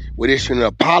problem with issuing an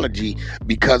apology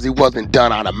because it wasn't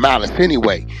done out of malice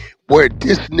anyway. Where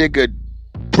this nigga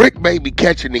Bricc may be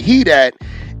catching the heat at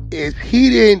is he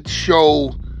didn't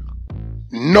show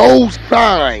no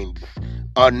signs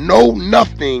no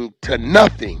nothing to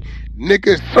nothing.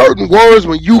 Nigga, certain words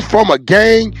when you from a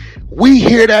gang, we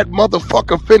hear that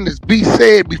motherfucker finna be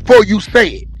said before you say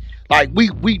it. Like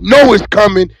we know it's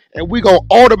coming and we gonna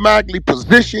automatically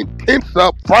position, tense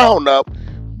up, frown up,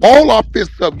 ball our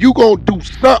fists up. You gonna do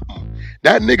something.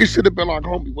 That nigga should have been like,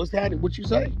 homie, what's that? What you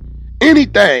say?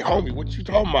 Anything, homie, what you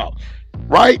talking about?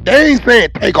 Right? They ain't saying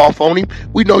take off on him.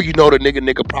 We know you know the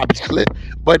nigga probably slipped.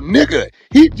 But nigga,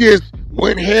 he just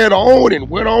went head on and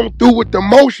went on through with the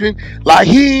motion like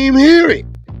he ain't hear it.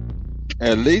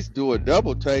 At least do a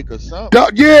double take or something.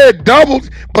 Yeah, doubles.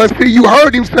 But see, you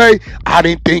heard him say, I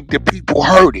didn't think the people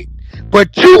heard it.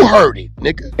 But you heard it,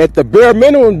 nigga. At the bare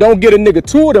minimum, don't get a nigga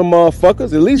two of them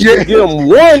motherfuckers. At least get them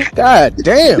one. God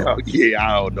damn. Yeah,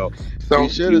 I don't know. So he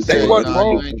should have said,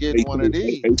 you ain't getting one of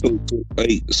these.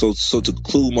 So to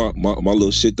conclude my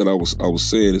little shit that I was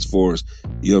saying as far as,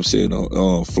 you know what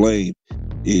I'm saying, Flame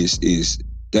is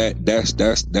that's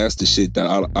the shit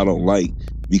that I don't like.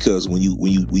 Because when you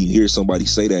hear somebody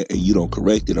say that and you don't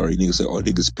correct it, or you niggas say, oh,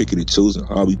 niggas picking and choosing,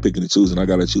 how we picking and choosing? I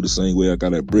got at you the same way I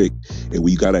got at Bricc. And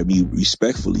when you got at me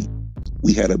respectfully,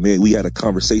 we had a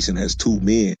conversation as two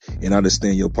men, and I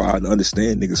understand your part. I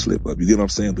understand niggas slip up. You get what I'm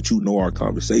saying? But you know our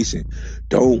conversation.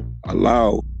 Don't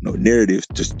allow no narrative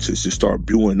to start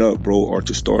blowing up, bro, or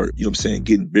to start, you know what I'm saying,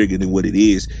 getting bigger than what it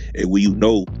is. And when you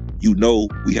know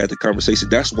we had the conversation.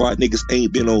 That's why niggas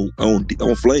ain't been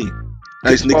on Flame.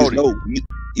 These niggas know.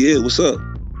 Yeah, what's up?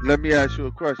 Let me ask you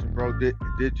a question, bro.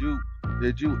 Did you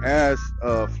ask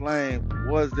Flame,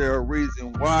 was there a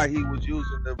reason why he was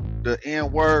using the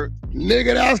N word?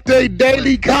 Nigga, that's their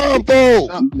daily combo.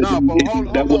 No, but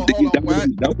hold on, Wack.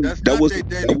 That's not their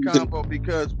daily combo,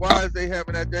 because why is they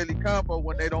having that daily combo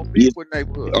when they don't beef with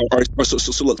neighborhood? All right,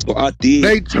 so look, so I did.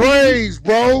 They trades,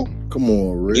 bro. Come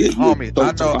on, Rick. Yeah, homie,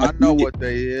 I know what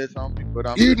they is, homie,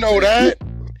 but you know that.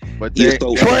 But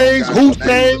trades,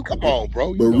 Hussein, come on,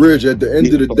 bro. But Rich, at the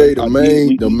end of the day, the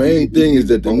main thing is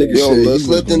that the nigga said he was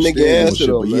gonna stand on shit,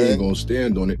 but he ain't gonna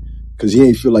stand on it because he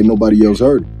ain't feel like nobody else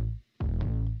heard it.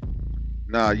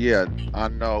 Nah, yeah, I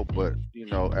know, but you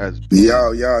know, as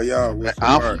yo,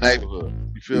 I'm from neighborhood.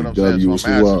 You feel what I'm saying? So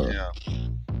I'm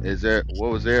asking him,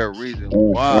 was there a reason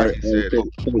why he said it?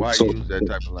 Why he used that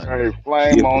type of language? Hey,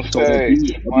 Flame on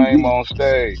stage. Flame on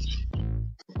stage.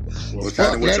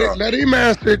 Let him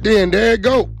answer it then. There you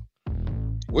go.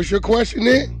 What's your question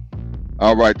then?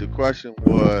 All right, the question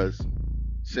was,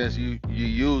 since you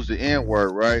use the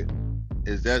N-word, right?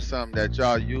 Is that something that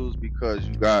y'all use because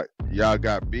y'all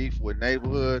got beef with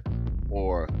neighborhood,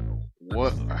 or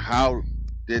what? How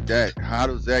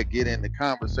does that get in the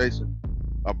conversation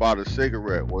about a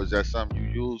cigarette? Or is that something you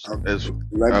use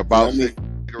about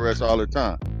cigarettes all the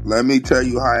time? Let me tell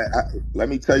you how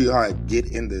I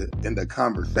get in the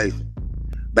conversation.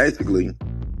 Basically,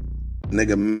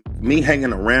 nigga, me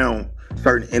hanging around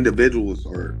certain individuals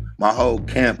or my whole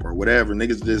camp or whatever,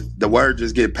 niggas the word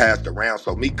just get passed around.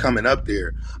 So me coming up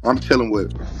there, I'm chilling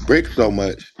with Bricc so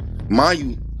much. Mind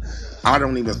you, I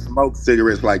don't even smoke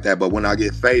cigarettes like that, but when I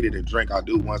get faded and drink, I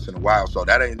do once in a while. So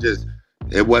that ain't just,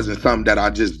 it wasn't something that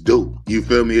I just do. You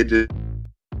feel me?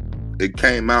 It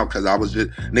came out because I was just,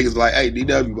 niggas like, hey,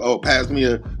 DW, oh, pass me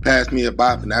a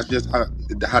bop, and that's just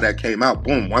how that came out.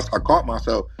 Boom. Once I caught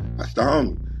myself, I started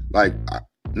homie. Like,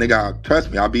 nigga,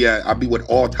 trust me, I be with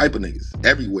all type of niggas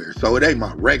everywhere. So it ain't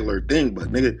my regular thing,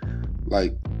 but nigga,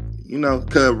 like, you know,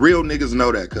 cause real niggas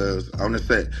know that, cause on the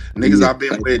set, niggas I've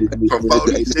been with from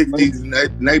 40s,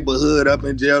 60s, neighborhood up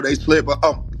in jail, they slip.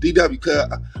 Oh, DW, cuz,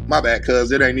 my bad,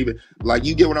 cuz it ain't even, like,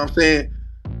 you get what I'm saying?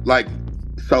 Like,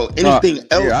 so anything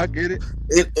else, yeah, I get it.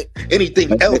 Anything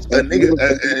else, a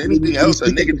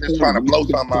nigga just trying to blow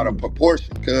something out of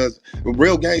proportion. Cause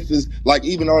real gangsters, like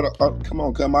even all the, come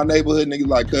on, cuz my neighborhood niggas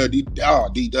like, cuz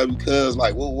DW, cuz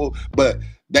like, whoa, but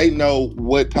they know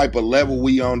what type of level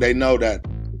we on. They know that,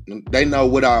 they know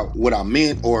what I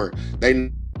meant, or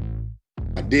I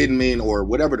didn't mean, or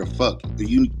whatever the fuck.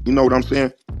 You know what I'm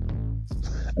saying?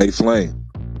 Hey, Flame.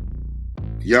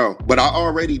 Yo, but I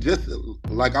already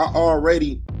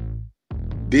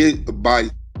did by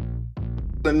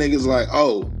the niggas like,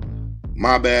 oh,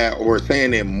 my bad, or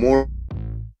saying it more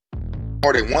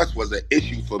than once was an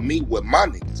issue for me with my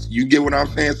niggas. You get what I'm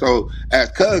saying? So as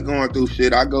cuz going through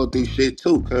shit, I go through shit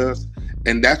too, cuz.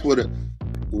 And that's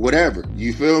whatever.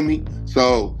 You feel me?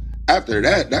 So after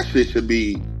that shit should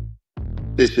be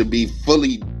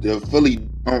fully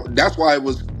that's why it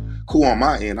was cool on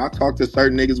my end. I talked to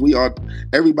certain niggas.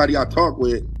 Everybody I talk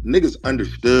with, niggas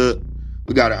understood.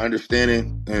 We got an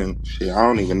understanding, and shit, I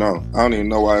don't even know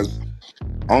why it's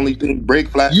only thing Bricc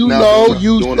flashing You out know,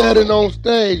 you doing said all it that. on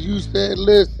stage. You said,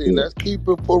 listen, let's keep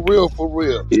it for real.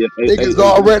 Yeah, Niggas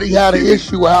already had an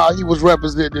issue how he was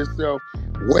representing himself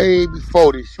way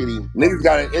before this shit even Niggas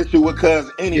got an issue with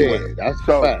cuz anyway. Yeah, that's a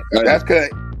So fact. that's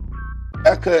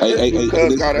cuz issue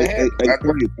cuz got a hand.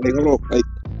 Hold on.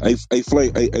 Hey,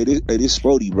 Flame. Hey, this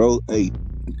Spoety, bro. Hey,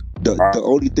 the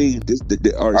only thing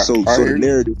all right. So the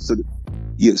narrative.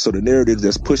 So the narrative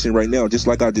that's pushing right now, just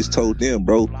like I just told them,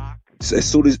 bro. As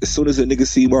soon as a nigga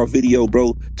see my video,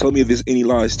 bro, tell me if there's any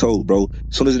lies told, bro.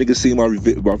 As soon as a nigga see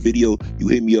my video, you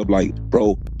hit me up like,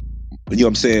 bro, you know what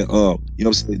I'm saying? You know what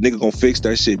I'm saying? Nigga gonna fix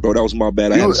that shit, bro. That was my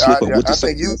bad. I had to slip up. I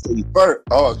think you first.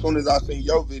 Oh, as soon as I seen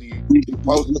your video, you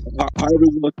posted.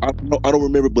 I don't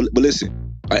remember, but listen,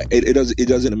 it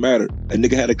doesn't matter. A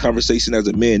nigga had a conversation as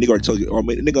a man. Nigga already told you, oh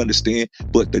man, the nigga understand.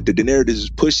 But the narrative is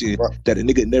pushing that a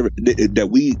nigga never,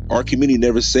 that our community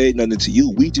never said nothing to you.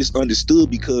 We just understood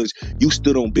because you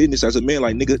stood on business as a man.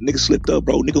 Like nigga slipped up,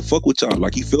 bro. Nigga fuck with y'all.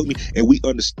 Like, you feel me? And we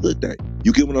understood that.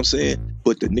 You get what I'm saying?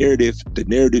 But the narrative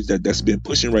that's been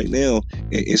pushing right now,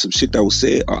 and some shit that was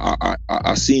said,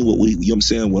 I seen what you know what I'm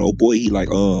saying, when boy he like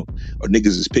niggas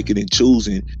is picking and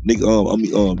choosing,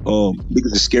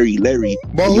 niggas is scary Larry.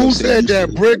 But who said that?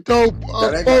 Bricc though?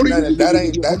 Hold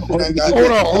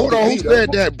on. Who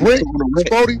said that? Bricc?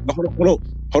 Spoety?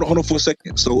 Hold on for a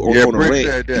second. So on Bricc a rant,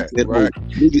 said that, said, right?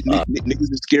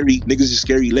 Niggas is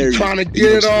scary Larry. Trying to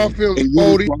get it off him,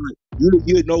 Spoety.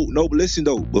 But listen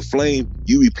though, but Flame,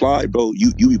 you replied, bro.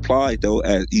 You replied though,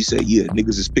 as you said, yeah,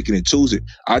 niggas is picking and choosing.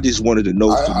 I just wanted to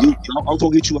know from you. I was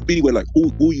gonna hit you up anyway, like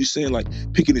who you saying like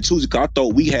picking and choosing? Cause I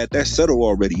thought we had that settled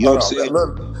already. You know what I'm saying?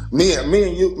 Look,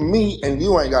 me and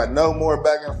you ain't got no more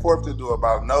back and forth to do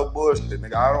about no bullshit,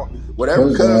 nigga. I don't. Whatever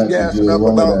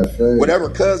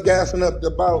cuz gassing up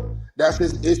about, that's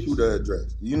his issue to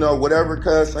address. You know, whatever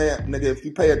cuz saying, nigga, if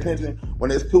you pay attention, when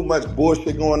there's too much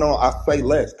bullshit going on, I say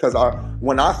less. Cause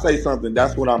when I say something,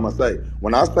 that's what I'm gonna say.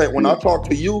 When I talk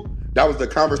to you, that was the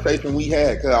conversation we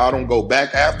had. Cause I don't go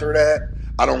back after that.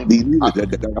 I don't.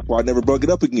 That's why I never brought it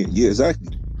up again. Yeah,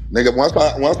 exactly. Nigga, once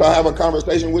I have a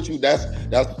conversation with you, that's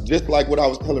just like what I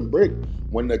was telling Bricc.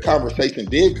 When the conversation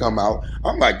did come out,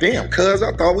 I'm like, damn, cuz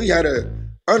I thought we had a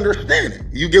understanding.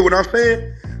 You get what I'm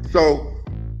saying? So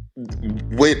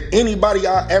with anybody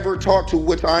I ever talked to,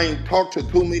 which I ain't talked to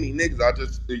too many niggas, I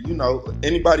just, you know,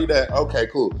 anybody that, okay,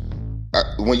 cool.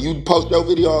 When you post your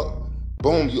video,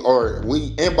 boom, or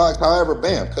we inbox, however,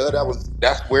 bam, cuz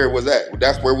that's where it was at.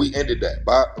 That's where we ended that.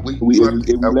 But we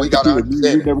got to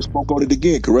understand we never spoke on it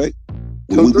again, correct?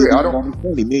 We I don't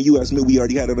understand. Me and you asked me, we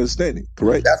already had an understanding,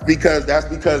 correct? That's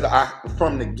because I,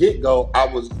 from the get-go, I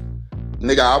was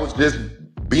just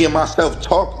being myself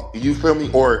talking. You feel me?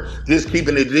 Or just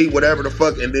keeping it G, whatever the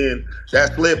fuck. And then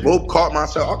that slip, boop, I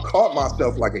caught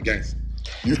myself like a gangster.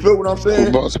 You feel what I'm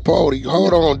saying? But Spoety,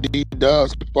 hold on, D-Dub.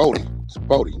 Spoety,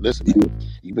 listen, man.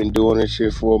 You've been doing this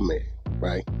shit for a minute,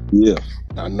 right? Yeah.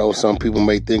 I know some people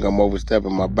may think I'm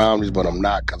overstepping my boundaries, but I'm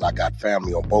not, because I got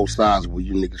family on both sides where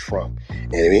you niggas from.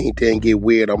 And if anything get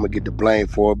weird, I'm going to get the blame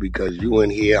for it, because you in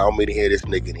here, I'm in here, this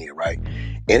nigga in here, right?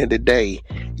 End of the day,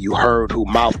 you heard who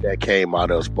mouth that came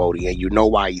out of Spoety, and you know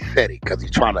why he said it, because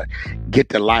he's trying to get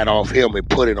the light off him and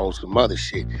put it on some other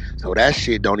shit. So that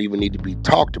shit don't even need to be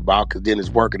talked about, because then it's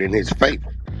working in his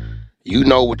favor. You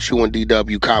know what you and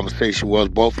DW conversation was.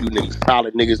 Both you niggas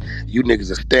solid niggas. You niggas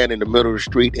will stand in the middle of the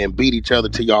street and beat each other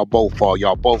till y'all both fall.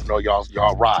 Y'all both know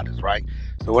y'all riders, right?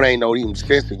 So it ain't no even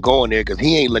sense in going there because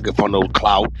he ain't looking for no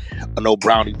clout or no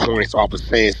brownie points off of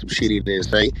saying some shit he didn't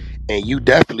say. And you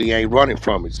definitely ain't running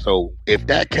from it. So if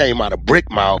that came out of Bricc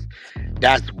mouth,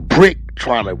 that's Bricc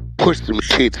trying to push some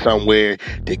shit somewhere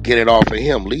to get it off of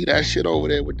him. Leave that shit over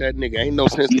there with that nigga. Ain't no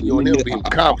sense in you and him being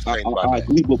conversating about I that.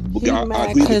 agree, but He I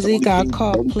mad agree. But because he got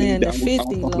caught the only thing playing the that was 50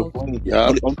 outside the low. flame.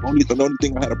 Yeah. The only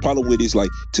thing I had a problem with is like,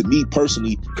 to me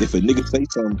personally, if a nigga say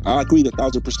something, I agree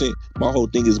 1,000%. My whole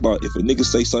thing is about if a nigga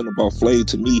say something about Flame,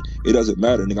 to me it doesn't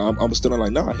matter, nigga. I'm still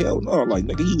like, nah, hell no, like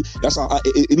nigga, that's how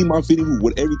any my video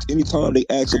with anytime they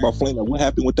ask about Flame, like what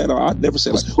happened with that, I never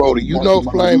say like, oh, Spoety, you know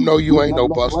Flame know you ain't no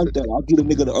nothing buster. like that. I'll give a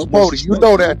nigga the utmost Spoety, you respect.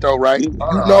 know that though, right?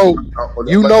 Yeah.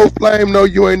 You know Flame know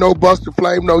you ain't no buster.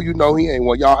 Flame know you know he ain't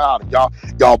one. Y'all out.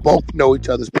 Y'all both know each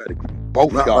other's pedigree.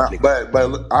 Both of y'all niggas.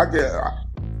 But I get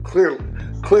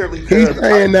clearly. He's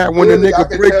saying that when the nigga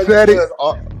Bricc said it,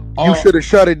 you should have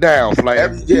shut it down,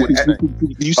 Flame.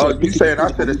 You saying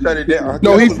I should have shut it down?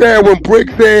 No, he said when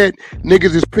Bricc said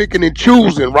niggas is picking and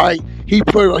choosing, right? He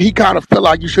kind of felt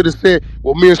like you should have said,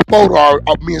 well, me and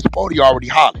Spoety already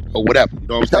hollered or whatever. You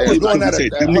know what I'm saying? Tell was doing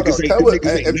that. Hold on. Tell was,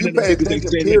 if you pay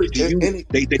attention, period.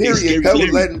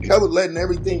 Tell was letting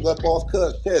everything up off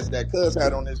Cuz chest that Cuz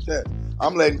had on his chest.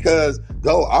 I'm letting Cuz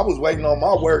go. I was waiting on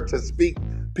my word to speak.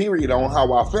 Period on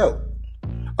how I felt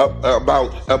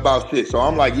about shit. So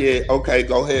I'm like, yeah, okay,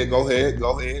 go ahead.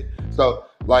 So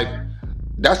like,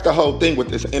 that's the whole thing with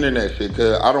this internet shit.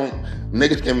 Cause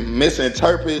niggas can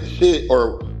misinterpret shit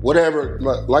or whatever.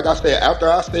 Like I said, after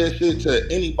I said shit to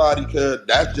anybody, cause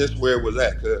that's just where it was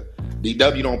at. Cause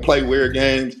DW don't play weird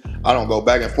games. I don't go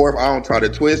back and forth. I don't try to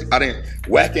twist.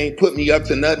 Wack ain't put me up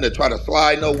to nothing to try to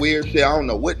slide no weird shit. I don't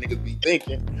know what niggas be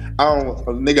thinking.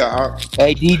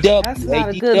 Hey DW, That's not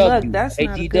a good look. That's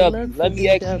not a good look for let me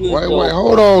ask you this Wait, though.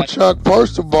 hold on, Chuck.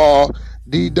 First of all,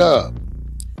 D-Dub,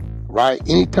 right?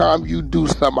 Anytime you do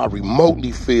something I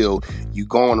remotely feel you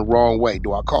going the wrong way,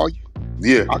 do I call you?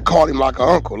 Yeah. I call him like an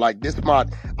uncle. Like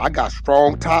I got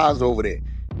strong ties over there,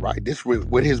 right? This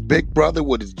with his big brother,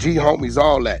 with his G homies,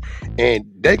 all that. And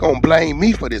they gonna blame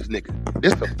me for this nigga.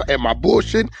 And my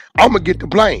bullshit, I'm gonna get the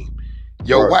blame.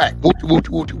 Yo, Wack, whoop,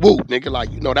 nigga, like,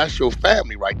 that's your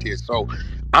family right there. So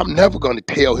I'm never gonna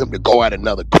tell him to go at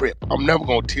another crip. I'm never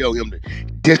gonna tell him to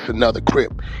diss another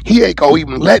crip. He ain't gonna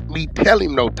even let me tell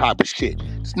him no type of shit.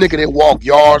 This nigga that walk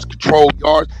yards, control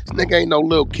yards. This nigga ain't no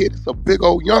little kid. It's a big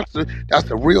old youngster.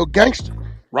 That's a real gangster,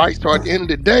 right? So at the end of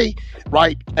the day,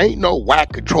 right, ain't no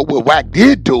Wack control. What Wack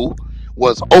did do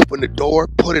was open the door,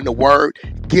 put in the word,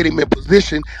 get him in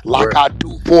position like I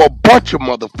do for a bunch of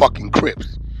motherfucking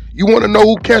crips. You want to know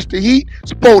who catch the heat?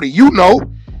 Spoety, you know.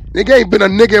 Nigga ain't been a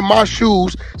nigga in my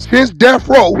shoes since death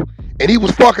row, and he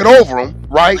was fucking over him,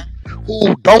 right?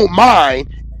 Who don't mind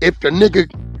if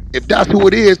that's who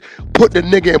it is, put the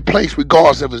nigga in place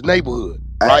regardless of his neighborhood,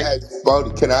 right? Hey,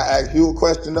 Spoety, can I ask you a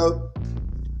question though?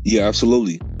 Yeah,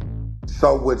 absolutely.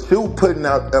 So what you putting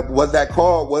out, was that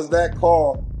call,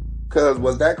 cause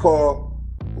was that call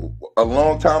a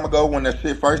long time ago when that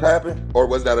shit first happened, or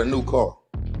was that a new call?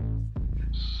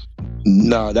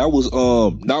 Nah, that was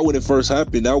not when it first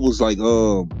happened. That was like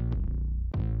I'm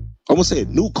gonna say a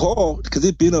new call because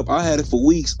it been up. I had it for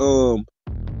weeks. So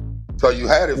you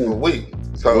had it for weeks.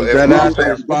 So was that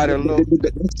after Spider Loop?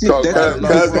 So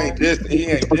Cuz ain't just say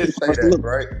that,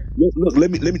 right? Look,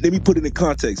 let me put it in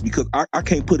context because I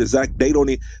can't put an exact date on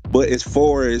it. But as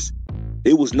far as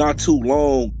it was not too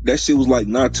long, that shit was like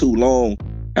not too long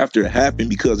after it happened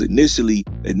because initially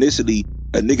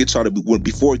a nigga try to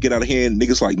before it get out of hand,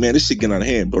 niggas like, man, this shit get out of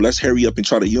hand, bro. Let's hurry up and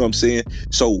try to, you know what I'm saying?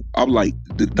 So I'm like,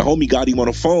 the homie got him on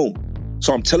the phone.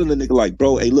 So I'm telling the nigga like,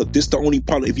 bro, hey, look, this the only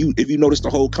problem. If you notice the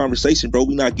whole conversation, bro,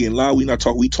 we not getting loud, we not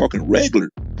talking, we talking regular.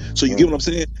 So you get what I'm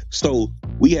saying? So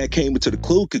we had came to the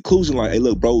conclusion like, hey,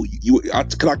 look, bro,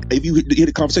 if you hear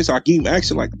the conversation, I give him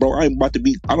action like, bro, I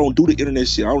don't do the internet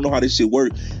shit. I don't know how this shit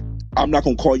work. I'm not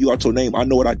gonna call you out your name. I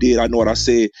know what I did. I know what I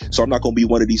said. So I'm not gonna be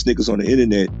one of these niggas on the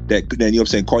internet that, you know what I'm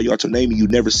saying, call you out your name and you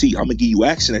never see. I'm gonna give you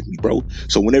action at me, bro.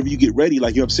 So whenever you get ready,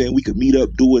 like, you know what I'm saying, we could meet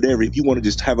up, do whatever. If you want to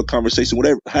just have a conversation,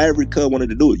 whatever, however Cuz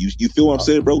wanted to do it. You feel what I'm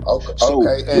saying, bro?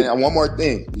 Okay, and one more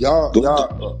thing. Y'all,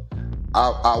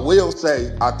 I will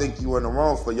say, I think you in the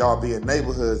wrong for y'all being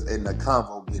neighborhoods and the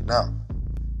convo getting out.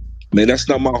 Man, that's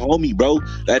not my homie, bro.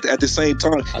 At the same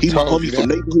time, he my homie from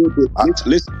neighborhood. But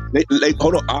listen,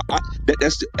 hold on.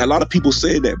 That's a lot of people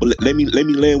say that, but let me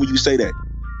land when you say that.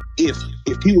 If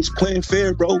he was playing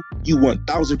fair, bro, You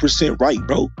 1000% right,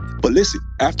 bro. But listen,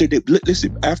 after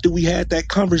we had that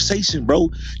conversation, bro,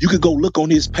 you could go look on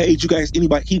his page. You guys,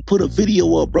 anybody, he put a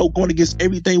video up, bro, going against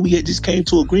everything we had just came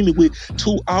to agreement with.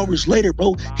 2 hours later,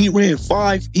 bro, he ran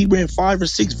 5 or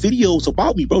 6 videos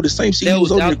about me, bro. The same shit he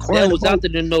was over there crying That was about. after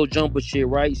the no jumper shit,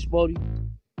 right, Spoety?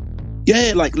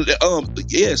 Yeah, like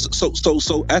yeah. So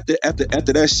after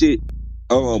that shit,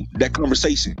 that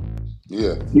conversation.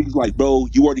 Yeah. He was like, bro,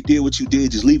 you already did what you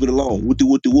did. Just leave it alone. What?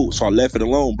 So I left it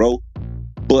alone, bro.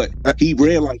 But he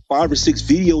ran like 5 or 6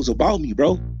 videos about me,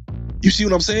 bro. You see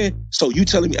what I'm saying? So you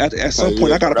telling me at some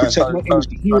point I gotta protect my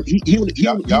image.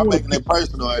 Y'all making it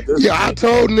personal at this Yeah, I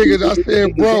told niggas, I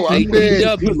said, bro, I said,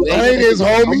 I ain't his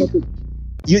homie.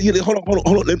 Yeah, hold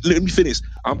on. Let me finish.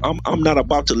 I'm not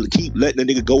about to keep letting a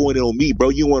nigga go in on me, bro.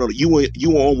 You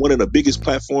on one of the biggest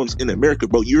platforms in America,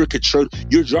 bro. You're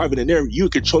driving the narrative. You're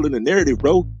controlling the narrative,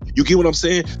 bro. You get what I'm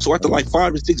saying? So after like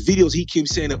 5 or 6 videos, he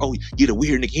keeps saying, "Oh, you're the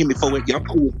weird nigga." Him before I'm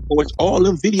cool. All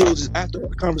them videos is after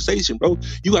the conversation, bro.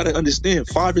 You gotta understand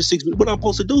 5 or 6. What I'm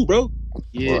supposed to do, bro?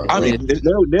 Yeah. I mean,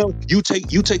 now you take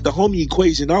the homie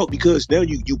equation out because now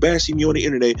you bashing me on the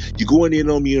internet. You going in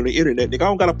on me on the internet, nigga. I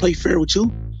don't gotta play fair with you.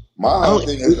 My whole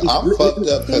thing is I'm fucked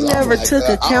up He because never I'm like, took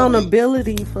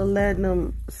accountability for letting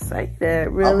them say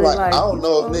that. Really, I'm like, I don't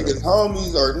know if niggas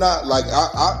homies or not. Like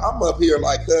I'm up here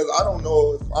like, cause I don't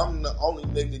know if I'm the only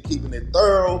nigga keeping it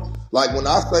thorough. Like when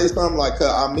I say something like,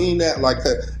 I mean that. Like,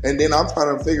 and then I'm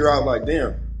trying to figure out like,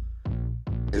 damn,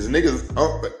 is niggas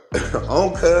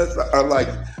on cuz? Or like,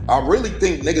 I really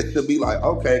think niggas should be like,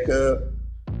 okay, cuz,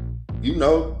 you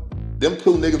know, them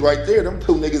 2 niggas right there, them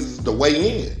 2 niggas is the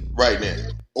way in right now.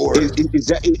 Or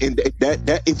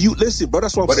that if you listen, bro,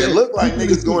 that's what I'm saying. But it look like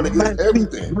niggas going against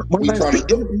everything we trying to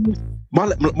do.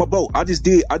 My bro, I just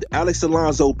did Alex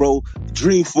Alonso, bro,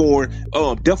 Dream Foreign,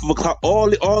 Death of a Clock, all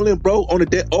them, bro, on the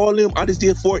deck, all them. I just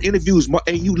did 4 interviews.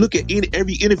 And you look at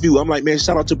every interview, I'm like, man,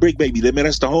 shout out to Bricc, baby, man,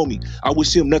 that's the homie. I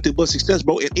wish him nothing but success,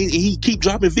 bro. And he keep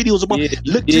dropping videos about.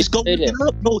 Just go look it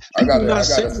up, bro. I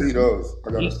gotta see those.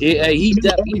 He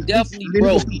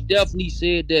definitely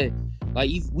said that. Like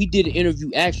we did an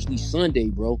interview actually Sunday,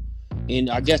 bro, and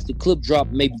I guess the clip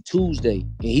dropped maybe Tuesday,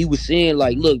 and he was saying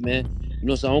like, look, man, you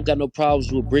know what I'm saying, I don't got no problems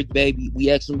with Bricc, baby. We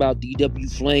asked him about DW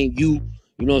Flame, you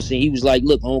know what I'm saying. He was like,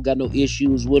 look, I don't got no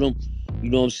issues with him.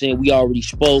 You know what I'm saying. We already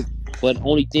spoke, but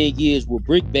only thing is with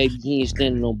Bricc, baby, he ain't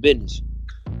standing on business.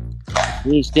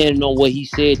 He ain't standing on what he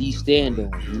said he stand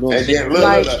on. You know what I'm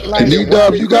saying? Like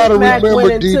D-Dub, you gotta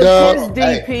remember, D-Dub.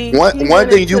 Hey, one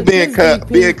thing you being cut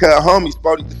homie,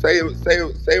 Spoety, say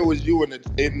it was you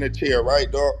in the chair,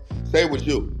 right, dog? Say it was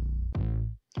you.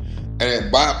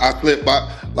 And Bob, I slipped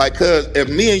by, like, cuz if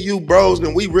me and you bros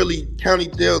and we really county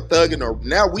jail thugging, or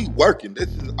now we working, this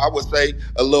is, I would say,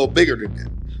 a little bigger than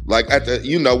that. Like at the,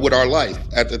 you know, with our life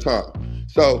at the time.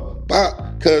 So,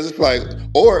 cuz it's like,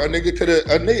 or a nigga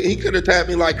he could have tapped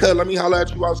me like, cuz let me holler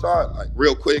at you outside, like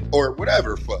real quick, or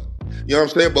whatever, fuck. You know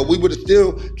what I'm saying? But we would have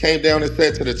still came down and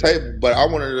sat to the table. But I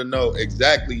wanted to know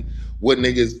exactly what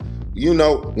niggas, you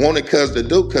know, wanted cuz to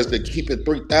do, cuz to keep it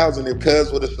 3,000. If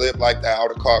cuz would have slipped like that, I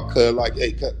would have called cuz like,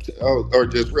 hey, or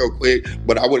just real quick.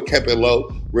 But I would have kept it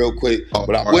low, real quick.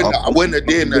 But I wouldn't have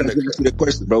did nothing. Let me answer the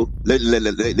question, bro.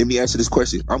 Let me answer this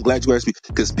question. I'm glad you asked me,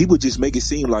 because people just make it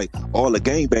seem like all the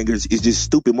gangbangers is just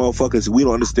stupid motherfuckers. We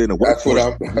don't understand the workforce.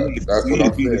 That's what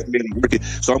I'm saying.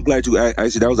 So I'm glad you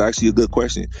asked. That was actually a good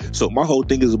question. So my whole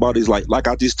thing is about is like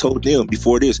I just told them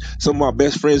before this. Some of my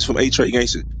best friends from A-Trade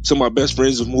Gangster. Some of my best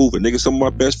friends from Moving. Nigga, some of my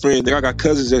best friends. Nigga, I got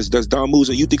cousins that's Don Moves,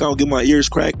 and you think I don't get my ears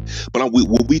cracked? But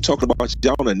we talking about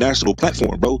y'all on a national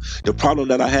platform, bro. The problem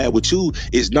that I had with you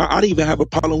is not. I didn't even have a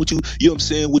problem with you. You know what I'm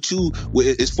saying? With you,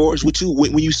 as far as with you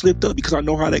when you slipped up, because I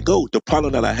know how that go. The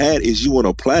problem that I had is you on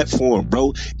a platform,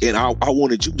 bro, and I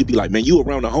wanted you to be like, man, you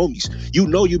around the homies. You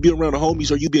know you be around the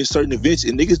homies, or you be in certain events,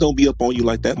 and niggas don't be up on you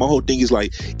like that. My whole thing is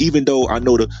like, even though I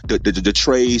know the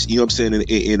trades, you know what I'm saying,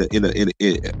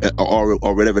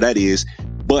 or whatever that is,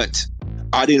 but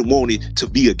I didn't want it to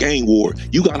be a gang war.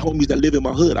 You got homies that live in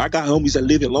my hood. I got homies that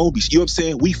live in Long Beach. You know what I'm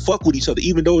saying? We fuck with each other,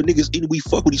 even though niggas, we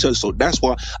fuck with each other. So that's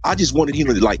why I just wanted him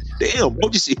to like, damn, bro,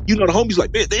 just, you know, the homies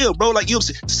like, man, damn, bro, like, you know what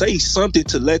I'm saying? Say something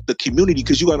to let the community,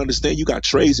 because you got to understand, you got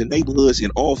trades and neighborhoods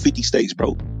in all 50 states,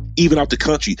 bro, even out the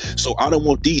country. So I don't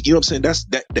want these, you know what I'm saying?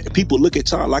 That people look at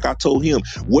y'all, like I told him,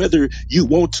 whether you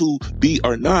want to be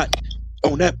or not,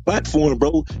 on that platform,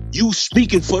 bro, you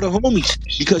speaking for the homies,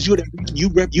 because you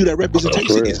that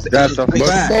representation. That's a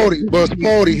fact. But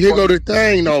Spoety, here go the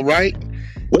thing though, right?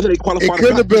 Whether they qualify, it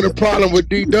couldn't have been a problem with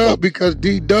D-Dub, because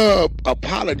D-Dub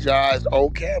apologized on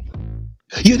camera.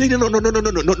 Yeah, no,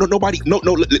 nobody, no.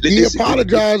 He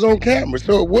apologized on camera.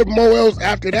 So what more else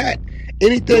after that?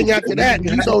 Anything after that,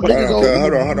 you know, niggas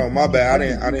Hold on. My bad.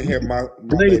 I didn't hear my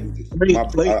baby. I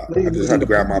just had to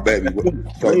grab my baby.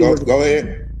 So go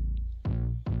ahead.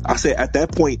 I said at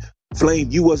that point,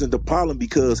 Flame, you wasn't the problem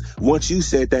because once you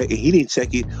said that and he didn't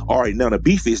check it, all right, now the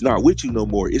beef is not with you no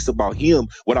more. It's about him.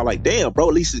 When I like, damn, bro,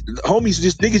 at least homies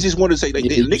niggas just want to say, like,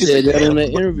 niggas said that in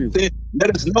the interview.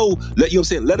 Let us know,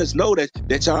 let us know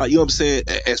that y'all, you know what I'm saying,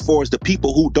 as far as the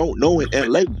people who don't know in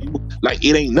LA, like,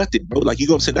 it ain't nothing, bro. Like, you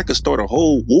know what I'm saying, that could start a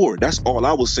whole war. That's all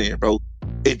I was saying, bro.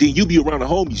 And then you be around the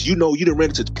homies, you know, you done ran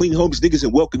into plenty homies, niggas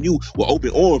and welcome you with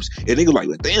open arms, and niggas like,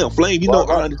 damn, Flame, you know,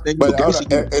 I understand. But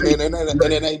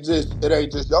it ain't just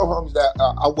your homies that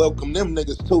I welcome them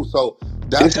niggas too. So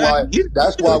that's why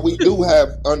we do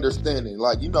have understanding.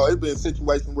 Like, you know, it's been a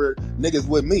situation where niggas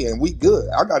with me and we good.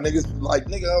 I got niggas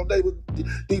like all day with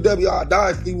DWI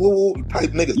Dynasty woo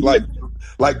type niggas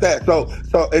like that. So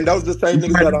and those the same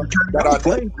niggas that I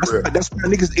Flame. That's why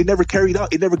niggas, it never carried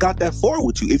out. It never got that far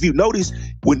with you. If you notice,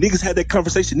 when niggas had that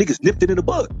conversation, niggas nipped it in the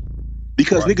bud.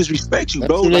 Because niggas respect you,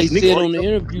 bro. That's what like, they said on the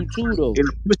interview too, though.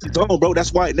 Bro,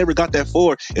 that's why it never got that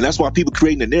far, and that's why people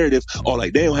creating the narrative are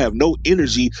like they don't have no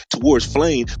energy towards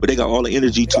Flame, but they got all the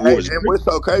energy towards. And we're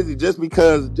so crazy just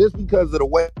because of the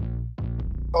way I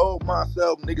told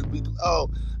myself, niggas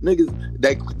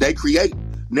they create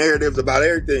narratives about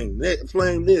everything.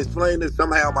 Flame this.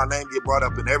 Somehow my name get brought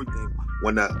up in everything.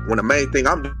 When the main thing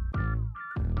I'm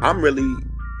really,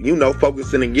 you know,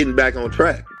 focusing and getting back on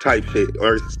track type shit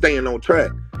or staying on track.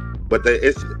 But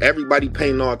it's everybody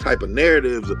painting all type of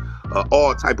narratives,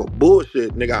 all type of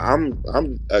bullshit, nigga. I'm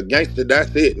a gangster.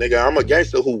 That's it, nigga. I'm a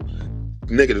gangster who's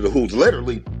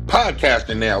literally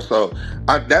podcasting now. So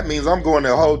that means I'm going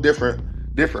a whole different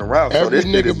route. Every so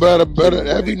nigga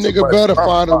better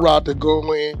find a route to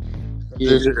go in.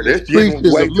 This getting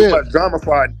way too much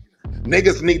dramified.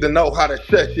 Niggas need to know how to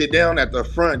shut shit down at the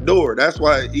front door. That's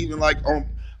why even like on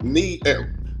me,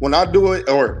 when I do it,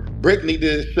 or Bricc need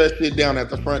to shut shit down at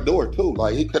the front door too.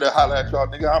 Like he could have hollered at y'all,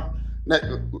 nigga,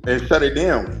 and shut it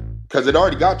down because it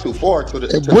already got too far to the.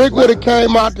 If Bricc would have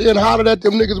came out there and hollered at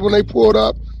them niggas when they pulled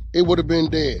up, it would have been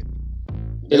dead.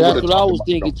 Yeah, that's what I was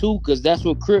thinking too, because that's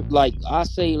what Crip, like I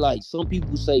say, like some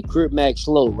people say Crip Mac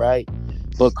slow, right?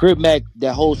 But Crip Mac,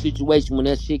 that whole situation when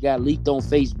that shit got leaked on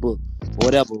Facebook or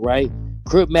whatever, right?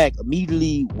 Crip Mac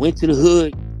immediately went to the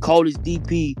hood, called his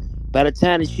DP. By the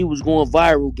time that shit was going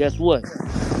viral, guess what?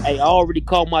 Hey, I already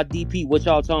called my DP. What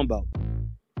y'all talking about?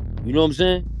 You know what I'm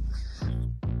saying?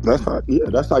 That's how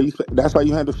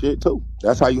you handle shit too.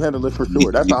 That's how you handle it for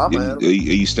sure. That's how I'm handling it.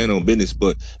 You stand on business.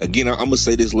 But again, I'm gonna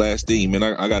say this last thing, man.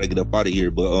 I gotta get up out of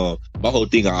here. But my whole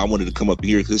thing, I wanted to come up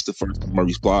here because it's the first time I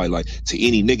reply, like to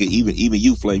any nigga, even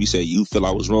you, Flame. You say you feel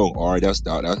I was wrong. All right, that's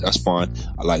fine. I'm saying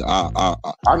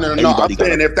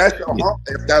if that's your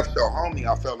homie,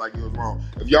 I felt like you was wrong.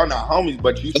 If y'all not homies,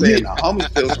 but you saying the homies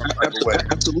feel some type of way.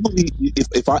 Absolutely.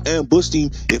 If I am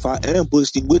boosting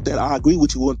with that, I agree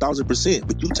with you 1,000%.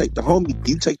 But you take the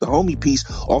homie piece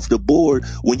off the board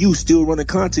when you still running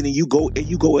content and you go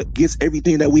against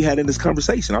everything that we had in this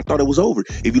conversation. I thought it was over.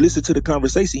 If you listen to the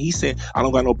conversation, he said, I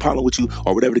don't got no problem with you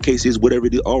or whatever the case is, whatever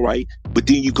it is, all right. But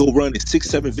then you go run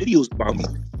 6-7 videos about me.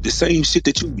 The same shit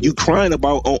that you crying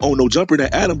about on No Jumper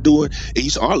that Adam doing, and you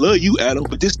say, I love you, Adam,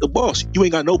 but this the boss. You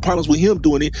ain't got no problems with him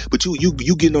doing it, but you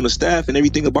getting on the staff and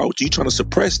everything about you trying to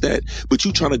suppress that, but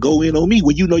you trying to go in on me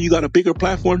when you know you got a bigger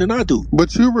platform than I do.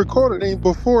 But you recorded him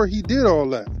before he did all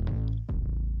that.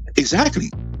 Exactly.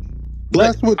 But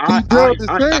that's what P-Dub is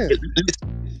saying.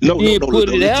 No, put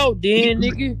it out then,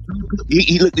 nigga.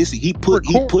 He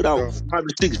put out 5 or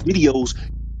 6 videos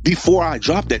before I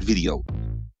dropped that video.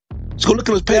 So look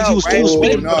at his page. He was still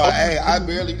spinning. No, hey, I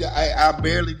barely just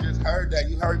heard that.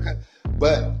 You heard,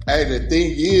 but hey, the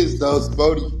thing is though,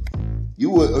 Spoety,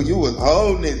 you was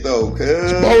holding it though,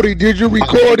 cuz. Spoety, did you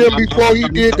record him before he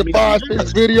did the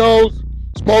 5-6 videos?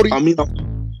 Spoety,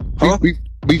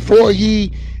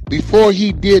 before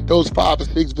he did those 5 or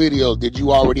 6 videos, did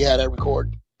you already have that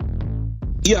recorded?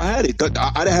 Yeah, I had it. I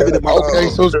didn't have it in my Okay,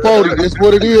 so Spoety, that's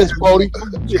what it is, Spoety.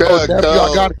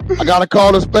 I gotta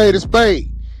call a spade a spade.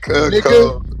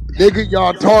 Nigga,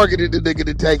 y'all targeted the nigga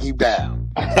to take him down.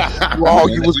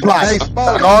 You was plotting.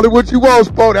 Call it what you want,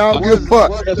 Spoety. I don't give a fuck.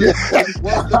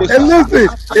 And listen,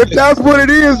 if that's what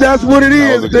it is, that's what it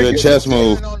is. That was a good chess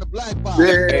move.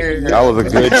 That was a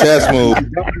good chess move.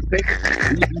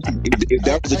 If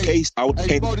that was the case, I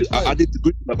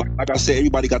disagree. Like I said,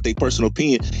 everybody got their personal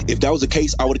opinion. If that was the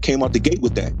case, I would have came out the gate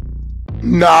with that.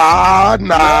 Nah.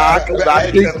 I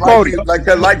think Spoety.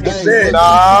 Like you said.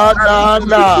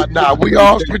 Nah. We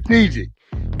all strategic.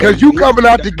 Because you coming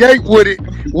out the gate with it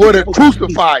would have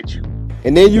crucified you.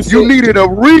 And then you needed a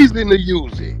reason to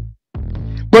use it.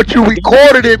 But you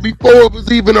recorded it before it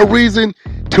was even a reason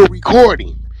to record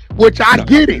him. Which I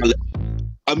get it.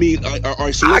 I mean, all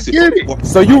right, so I get it.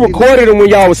 So you recorded him when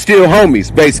y'all was still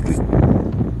homies, basically.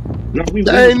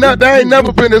 They ain't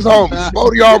never been his homies.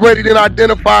 Spoety already then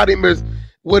identified him as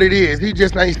what it is. He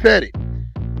just ain't said it.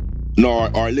 No, all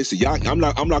right, listen, y'all. I'm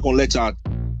not gonna let y'all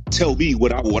tell me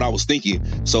what I was thinking.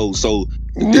 So,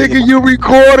 nigga, you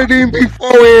recorded him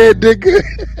beforehand, nigga.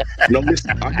 No,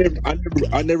 listen,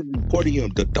 I never recorded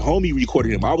him. The homie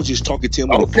recorded him. I was just talking to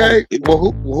him. Okay,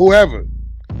 well, whoever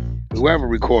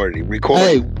recorded him, Hey,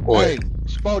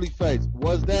 Spoety Face,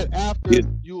 was that after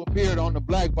you appeared on the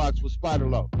Black Box with Spider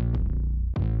Low?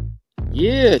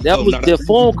 Yeah, that was the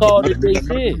phone call that they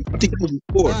said. I think that was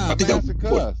before. I think that was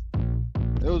before.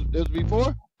 It was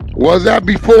before? Was that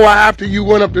before or after you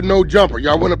went up to No Jumper?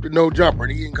 Y'all went up to No Jumper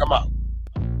and he didn't come out.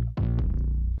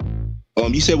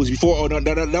 You said it was before. Oh no,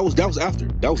 that was after.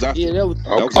 That was after. Yeah, that was.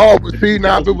 Okay. But see,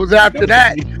 now if it was after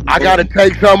that, I gotta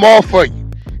take something off for you,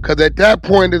 because at that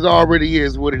point it already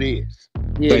is what it is.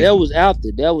 Yeah, that was after.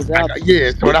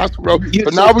 Yeah, so that's so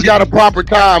now we got a proper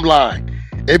timeline.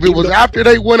 If it was after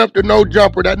they went up to No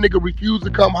Jumper, that nigga refused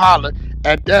to come holler.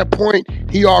 At that point,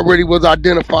 he already was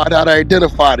identified how they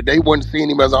identified it. They wasn't seeing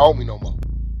him as a homie no more.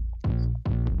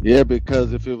 Yeah,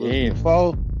 because if it was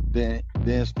before, then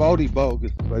Spoety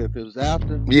bogus. But if it was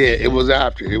after, it was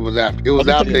after. It was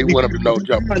after they went up to No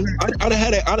Jumper. I'd have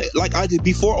had it. I did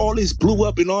before all this blew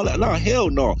up and all that. Nah, hell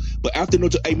no. But after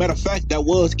matter of fact, that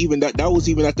was even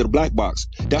after the Black Box.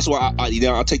 That's why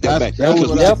I'll take that back. That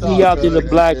was definitely after the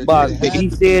Black Box. He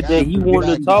said that he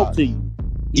wanted to talk to you.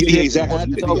 Yeah,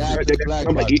 exactly. It was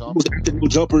after No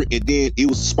Jumper, and then it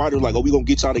was Spider like, "Oh, we gonna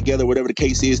get y'all together, whatever the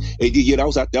case is." And then, that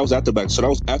was after Black. So that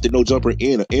was after No Jumper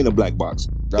and a Black Box.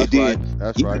 That's right.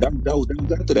 That was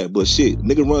after that. But shit,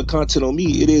 nigga run content on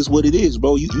me. It is what it is,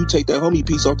 bro. You take that homie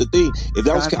piece off the thing. If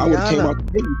that was, I would have came out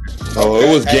the thing. Oh, it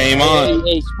was game on.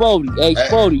 Hey,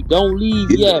 Spoety, don't leave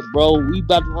yet, bro. We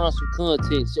about to run some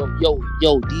content. So, yo,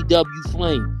 DW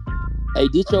Flame. Hey,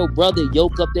 did your brother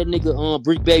yoke up that nigga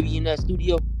Bricc Baby in that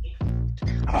studio?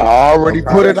 I already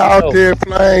put it out there,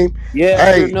 Flame. Yeah,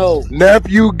 hey, no.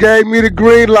 Nephew gave me the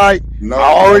green light. I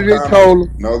already told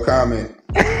him. No comment.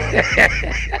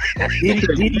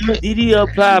 Did he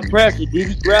apply pressure? Did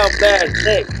he grab back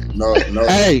neck? No.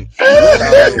 Hey.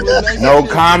 No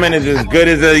comment is as good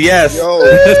as a yes. Yo,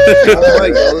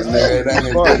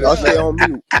 I'll stay on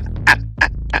mute.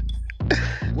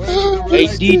 Hey,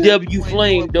 DW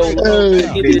Flame, though.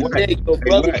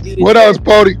 What else,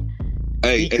 Spoety?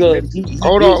 Hey,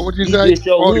 hold on. What you say?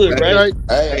 Your hood, right?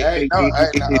 Hey,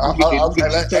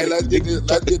 let's get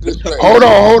this straight. Hold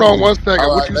on 1 second.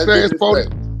 What you saying, Spoety?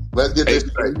 Let's get this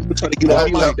straight.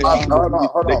 Hold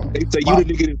on. They say you the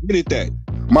nigga that invented that.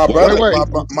 My brother.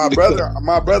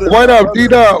 Wait up,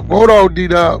 D-Dub. Hold on,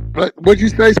 D-Dub. What'd you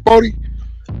say, Spoety?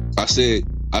 I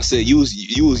said you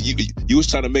was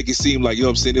trying to make it seem like, you know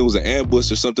what I'm saying, it was an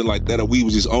ambush or something like that, or we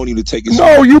was just owning to take it.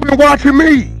 No, you been watching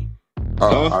me.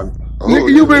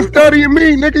 Nigga, you been studying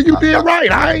me. Nigga, you did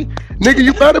right. Nigga,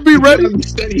 you better be ready. Nah,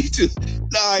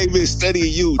 I ain't been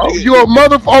studying you. Oh, you a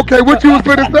motherfucker. Okay, what you was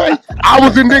finna say? I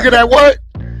was the nigga that what?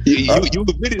 You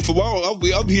invented from all.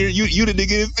 I'm here. You the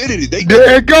nigga invented it.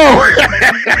 There it go.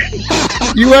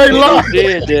 You ain't lying.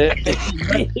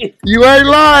 You ain't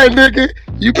lying, nigga.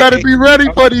 You better be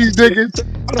ready for these niggas.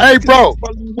 Hey, bro.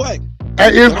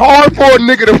 Hey, it's hard for a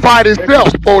nigga to fight himself,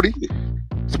 Spoety.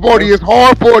 Spoety, it's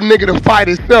hard for a nigga to fight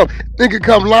himself. Nigga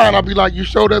come lying, I'll be like, you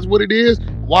sure that's what it is?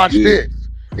 Watch this.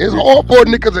 It's hard for a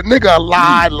nigga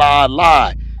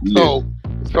lie.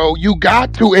 So you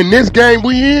got to, in this game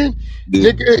we in,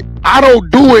 nigga, I don't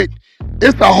do it.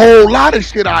 It's a whole lot of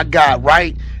shit I got,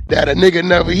 right? That a nigga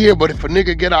never hear, but if a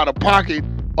nigga get out of pocket,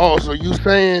 oh, so you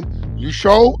saying, you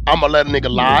sure? I'ma let a nigga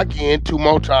lie again 2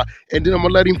 more times, and then I'ma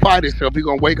let him fight himself. He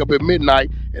gonna wake up at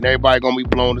midnight, and everybody gonna be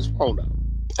blowing his phone out.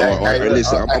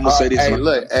 Listen, I'm gonna say this. Hey,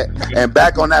 look, and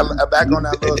back on that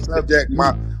little subject,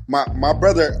 my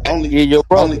brother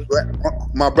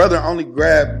my brother only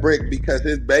grabbed Bricc because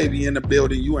his baby in the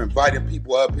building. You inviting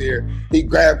people up here. He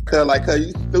grabbed her like, "Hey,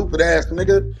 you stupid ass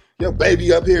nigga, your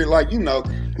baby up here," like, you know.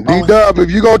 D-Dub, if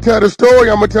you gonna tell the story,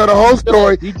 I'm gonna tell the whole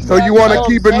story. So you wanna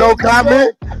keep it no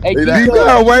comment?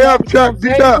 D-Dub, way up, Chuck.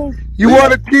 D-Dub, you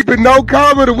wanna keep it no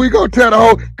comment, or we gonna tell the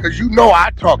whole? Cause you know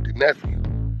I talk to nephew.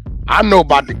 I know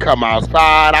about to come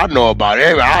outside. I know about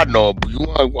everything. I know. You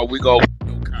want what we go?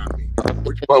 No comment.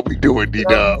 What we doing,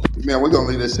 D-Dub? Man, we're gonna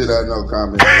leave this shit out. No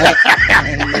comment.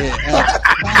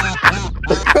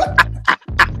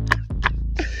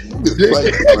 I'm just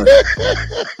playing, man.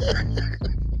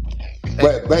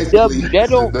 But basically, that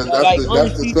don't that's like the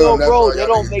honestly sum. though, That's bro. all That y'all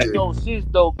don't niggas make said. no sense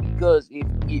though, because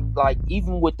if like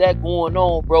even with that going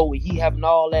on, bro, and he having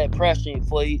all that pressure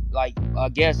for like I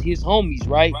guess his homies,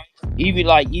 right? Even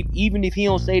like even if he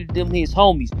don't say to them his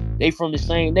homies, they from the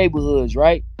same neighborhoods,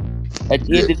 right? At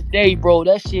the Yeah. end of the day, bro,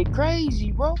 that shit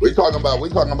crazy, bro. We talking about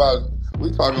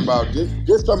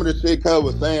just some of the shit Cuz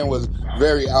was saying was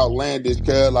very outlandish,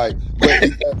 Cuz, like, but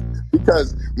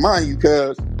because mind you,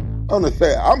 Cuz on the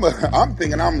set, I'm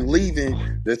thinking I'm leaving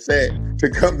the set to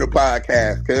come to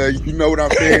podcast, Cuz, you know what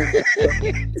I'm saying?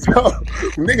 So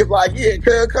niggas like, yeah,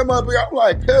 Cuz, come up here. I'm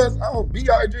like, Cuz, I'm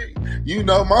BRG. You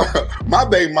know, my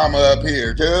baby mama up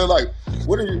here, Cuz, like,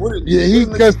 what are Yeah, this he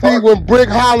nigga can see talking? when Bricc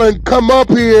Holland come up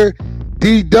here,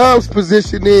 D-Dub's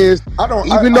position is,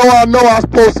 even though I know I'm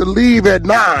supposed to leave at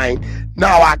 9,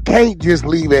 now I can't just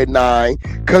leave at 9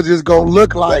 because it's going to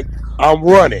look like I'm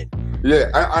running. Yeah,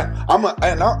 I'm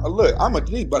a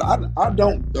G, but I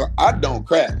don't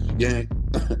crash, gang,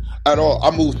 at all. I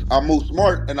move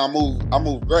smart and I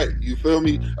move great. You feel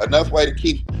me? Enough way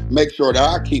to make sure that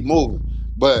I keep moving.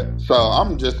 But so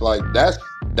I'm just like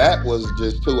that was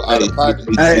just too out of pocket.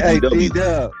 Hey,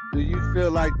 D-Dub, do you feel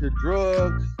like the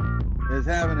drugs is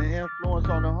having an influence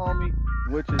on the homie,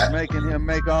 which is making him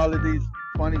make all of these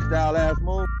funny style ass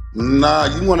moves? Nah,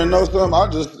 you want to know something? I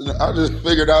just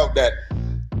figured out that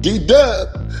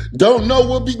D-Dub don't know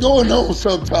what be going on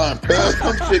sometimes, cuz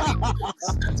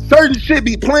certain shit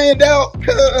be planned out,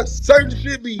 cuz certain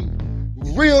shit be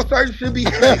real, certain shit be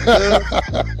fake, cuz.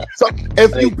 So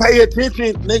if you pay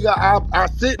attention, nigga, I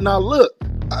sit and I look.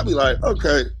 I be like,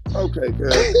 okay,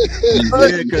 cuz.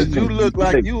 Yeah, cause you look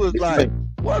like you was like,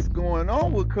 what's going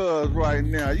on with Cuz right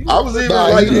now? I was even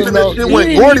like, even the shit He when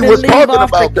didn't Gordy even was leave talking off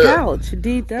the about that. couch.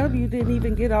 DW didn't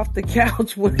even get off the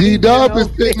couch when he D-Dub went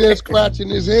is sitting there over. scratching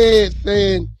his head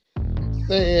saying,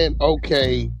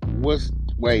 okay,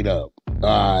 wait up.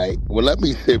 All right, well, let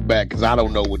me sit back because I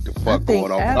don't know what the fuck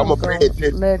going on. I'm Adam going to pay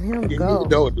attention. let him go. You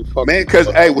know what the fuck. Man, cause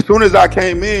hey, as soon as I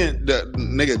came in, the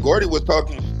nigga Gordy was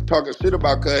talking shit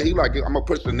about Cuz. He like, I'm gonna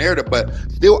push the narrative, but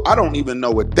still, I don't even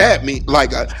know what that means.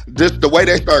 Like, just the way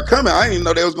they start coming, I didn't even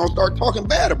know they was gonna start talking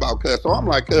bad about Cuz. So I'm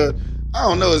like, Cuz, I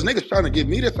don't know, is niggas trying to get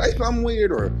me to say something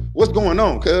weird or what's going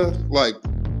on, Cuz? Like,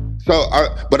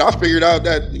 but I figured out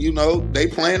that they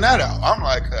playing that out. I'm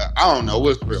like, I don't know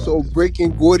what's real. So Bricc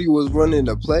and Gordy was running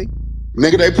the play.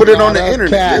 Nigga, they put it on the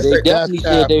internet. They definitely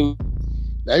said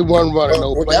they wasn't running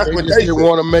no play. That's They what just they didn't said.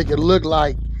 want to make it look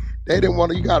like they didn't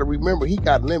want to. You got to remember, he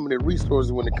got limited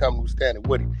resources when it comes to standing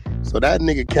with him. So that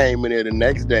nigga came in there the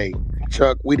next day.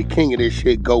 Chuck, we the king of this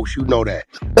shit. Ghost, you know that,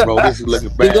 bro. This is looking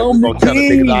bad. We gonna tell the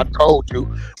niggas I told you.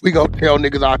 We gonna tell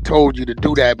niggas I told you to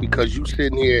do that because you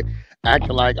sitting here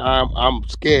acting like I'm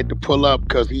scared to pull up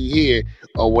because he here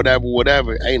or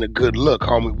whatever. Ain't a good look,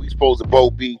 homie. We supposed to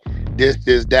both be this,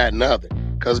 that, and other.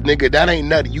 Cause nigga, that ain't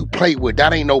nothing you play with.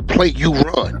 That ain't no play you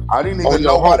run. I didn't even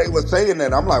know why they was saying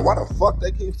that. I'm like, why the fuck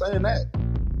they keep saying that?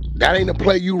 That ain't a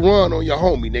play you run on your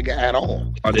homie, nigga, at all.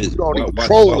 You don't even Why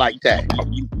troll like that.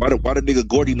 Why the nigga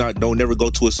Gordy don't never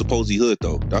go to a supposed hood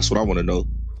though? That's what I want to know.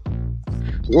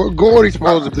 Where Gordy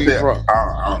supposed to be from?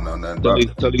 I don't know nothing about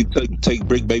it. Take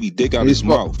Bricc baby dick out his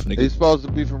mouth, nigga. He's supposed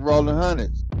to be from Rolling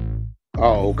Hundreds.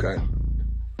 Oh, okay.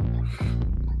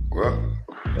 Well,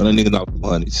 that nigga not from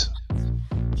Hundreds.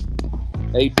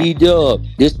 Hey D-Dub,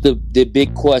 this the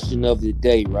big question of the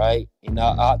day, right? And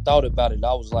I thought about it.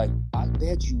 I was like, I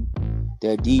bet you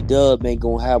that D-Dub ain't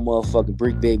gonna have motherfucking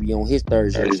Bricc baby on his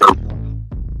Thursday.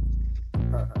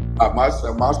 My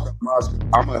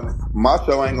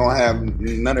show ain't gonna have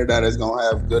none of that. It's gonna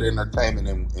have good entertainment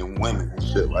and women and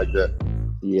shit like that.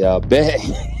 Yeah, I bet.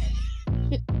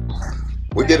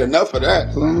 We get enough of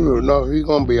that. No, he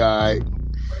gonna be all right.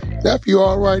 Nephew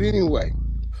all right anyway.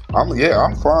 I'm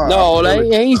fine. No, I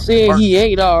ain't saying he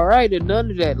ain't all right or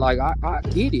none of that. Like, I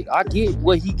get it. I get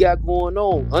what he got going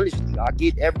on. Honestly, I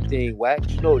get everything, Wack.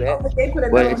 You know that.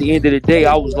 But at the end of the day,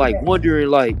 I was like wondering,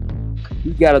 like,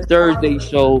 he got a Thursday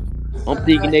show. I'm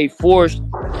thinking they forced.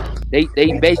 They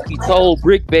basically told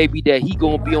Bricc baby that he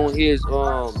gonna be on his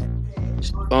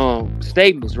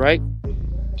statements, right?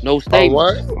 No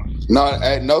statements.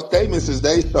 No statements is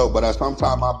they show, but at some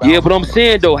time I bounce. Yeah, but I'm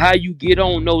saying though, how you get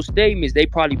on no statements? They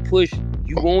probably push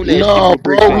you on that. No, shit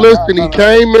bro. Listen, he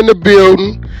came in the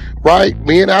building, right?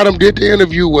 Me and Adam did the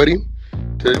interview with him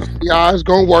to see how it's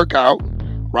gonna work out,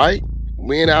 right?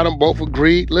 Me and Adam both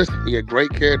agreed. Listen, he had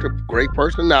great character, great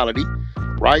personality,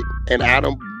 right? And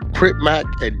Adam Crip Mac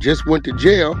had just went to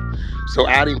jail, so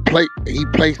Adam he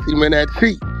placed him in that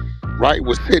seat, right?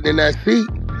 Was sitting in that seat.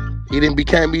 He then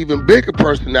became even bigger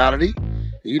personality.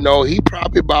 You know, he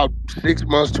probably about 6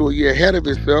 months to a year ahead of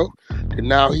himself. And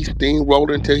now he's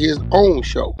steamrolling to his own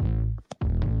show.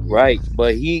 Right,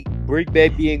 but Bricc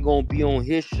Baby ain't gonna be on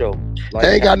his show. Like,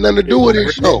 ain't got nothing to do with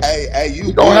his show. Hey,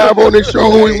 he don't have on his show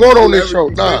who he want on his show.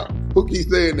 Nah. Who keep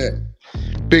saying that?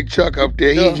 Big Chuck up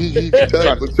there. He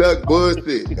Chuck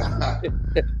bullshit.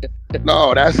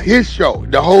 No, that's his show.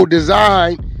 The whole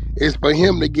design is for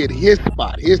him to get his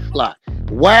spot, his slot.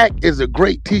 Wack is a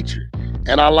great teacher,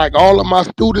 and I like all of my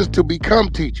students to become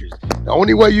teachers. The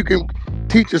only way you can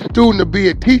teach a student to be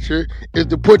a teacher is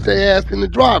to put their ass in the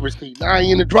driver's seat. Now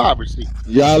he in the driver's seat.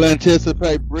 Y'all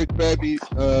anticipate Bricc Baby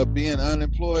being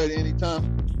unemployed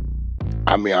anytime?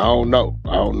 I mean, I don't know.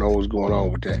 I don't know what's going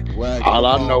on with that. Wack, all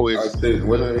I know is he just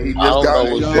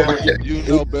you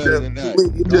know better than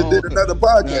that. He just did another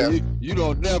podcast. You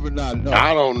don't never not know.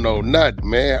 I don't know nothing,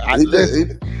 man.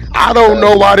 I don't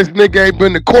know why this nigga ain't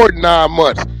been to court 9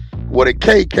 months with a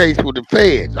K case with the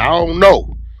feds. I don't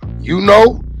know. You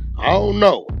know? I don't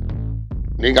know.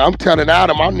 Nigga, I'm telling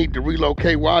Adam I need to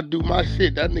relocate while I do my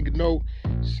shit. That nigga know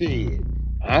shit.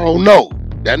 I don't know.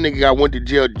 That nigga went to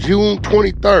jail June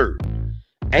 23rd.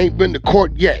 Ain't been to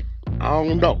court yet. I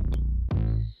don't know.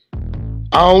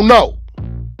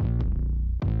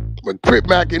 But Crip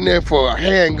Mac in there for a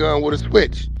handgun with a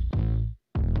switch.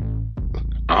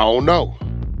 I don't know.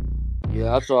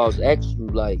 Yeah, that's what I was asking you,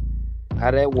 like,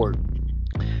 how that work?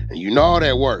 And you know how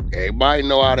that work. Everybody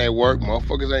know how that work.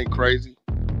 Motherfuckers ain't crazy.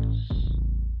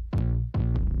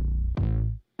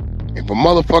 If a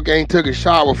motherfucker ain't took a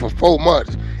shower for 4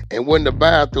 months and went in the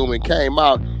bathroom and came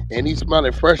out and he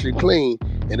smelling fresh and clean,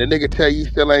 and the nigga tell you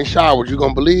still ain't showered, you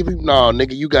gonna believe him? No,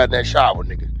 nigga, you got in that shower,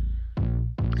 nigga.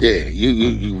 Yeah,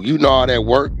 you know how that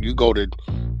work. You go to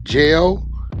jail,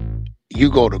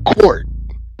 you go to court.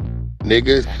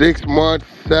 Nigga, 6 months,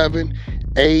 7,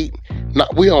 8,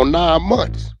 we on 9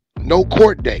 months. No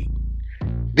court date.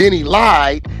 Then he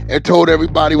lied and told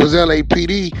everybody it was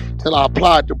LAPD till I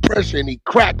applied the pressure and he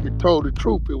cracked and told the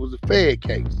truth. It was a Fed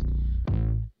case.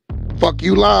 Fuck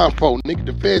you lying for, nigga.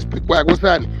 The feds pick Wack. What's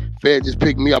happening? Fed just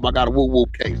picked me up. I got a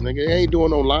whoop case, nigga. I ain't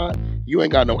doing no lying. You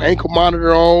ain't got no ankle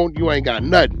monitor on. You ain't got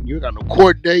nothing. You ain't got no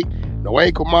court date, no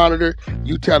ankle monitor.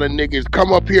 You telling niggas,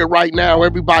 come up here right now.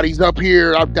 Everybody's up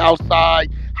here, up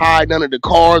outside, hiding under the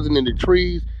cars and in the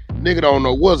trees. Nigga don't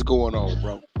know what's going on,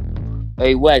 bro.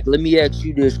 Hey, Wack, let me ask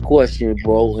you this question,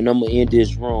 bro, and I'm gonna end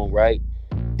this room, right?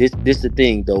 This the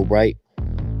thing, though, right?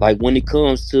 Like, when it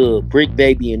comes to Bricc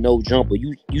Baby and No Jumper,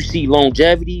 you see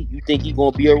longevity? You think he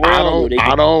gonna be around?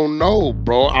 I don't know,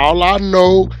 bro. All I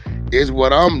know is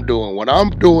what I'm doing. What I'm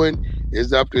doing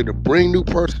is up there to bring new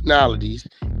personalities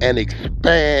and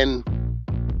expand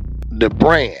the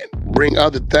brand. Bring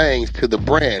other things to the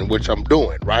brand, which I'm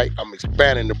doing, right? I'm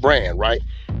expanding the brand, right?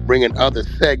 Bringing other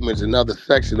segments and other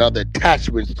sections, other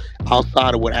attachments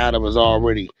outside of what Adam has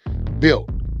already built.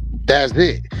 That's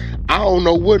it. I don't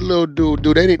know what little dude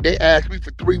do. They asked me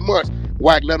for 3 months.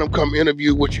 Wack, let him come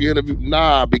interview what you interview.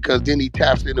 Nah, because then he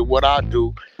taps into what I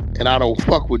do, and I don't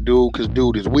fuck with dude because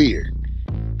dude is weird.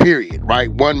 Period. Right?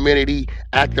 1 minute he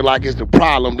acting like it's a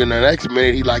problem, then the next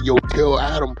minute he like, yo, tell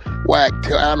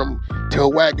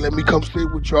Wack, let me come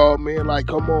sit with y'all, man. Like,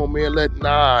 come on, man.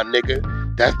 Nah, nigga.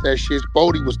 That's that shit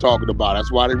Spoety was talking about.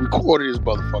 That's why they recorded his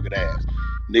motherfucking ass.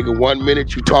 Nigga, 1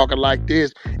 minute you talking like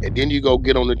this, and then you go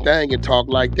get on the thing and talk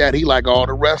like that. He like all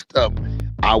the rest of them.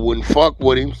 I wouldn't fuck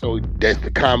with him, so that's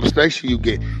the conversation you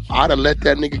get. I'd have let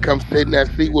that nigga come sit in that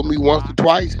seat with me once or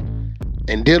twice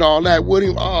and did all that with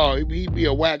him. Oh, he'd be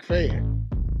a Wack fan.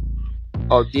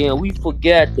 Oh, damn, we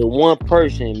forgot the one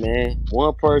person, man.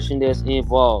 One person that's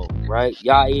involved, right?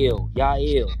 Yael.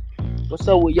 What's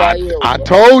up with Yael? I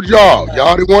told y'all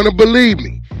didn't want to believe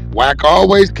me. Wack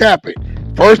always capping.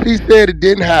 First he said it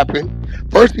didn't happen.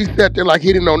 First he sat there like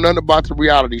he didn't know nothing about the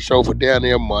reality show for down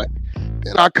there a month.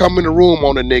 Then I come in the room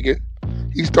on the nigga.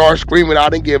 He started screaming, I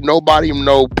didn't give nobody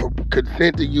no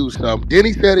consent to use something. Then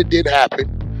he said it didn't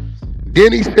happen.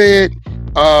 Then he said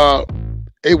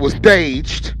it was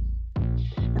staged,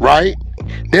 right?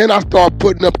 Then I start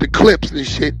putting up the clips and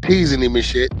shit, teasing him and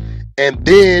shit. And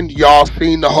then y'all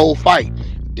seen the whole fight.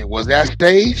 Was that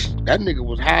staged? That nigga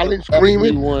was hollering,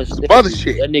 screaming, some other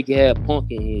shit. That nigga had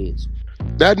pumpkin heads.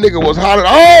 That nigga was hollering,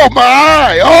 oh my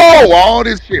eye, oh, all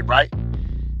this shit, right?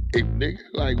 Hey, nigga,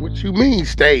 like, what you mean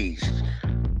staged?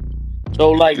 So,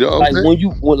 like, you know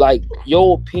like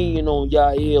your opinion on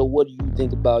Yael, what do you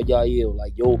think about Yael?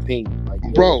 Like, your opinion. Like,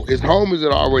 bro, his homies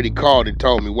had already called and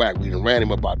told me, Wack, we done ran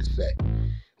him about the set,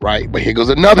 right? But here goes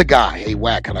another guy. Hey,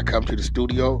 Wack, can I come to the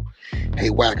studio? Hey,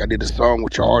 Wack, I did a song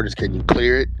with your artist. Can you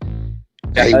clear it?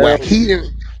 Hey, Wack, he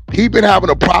didn't. He been having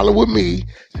a problem with me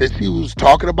since he was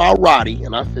talking about Roddy.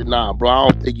 And I said, nah, bro, I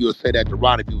don't think you'll say that to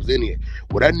Roddy if he was in here.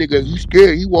 Well, that nigga, he's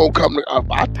scared. He won't come to,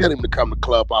 I tell him to come to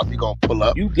Clubhouse. He gonna pull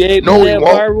up. You gave No, him he that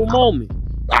won't. viral moment.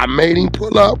 I made him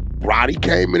pull up. Roddy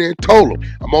came in there and told him.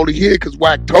 I'm only here because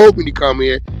Wack told me to come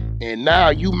here. And now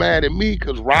you mad at me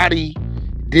because Roddy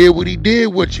did what he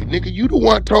did with you. Nigga, you the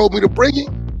one told me to bring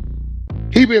him.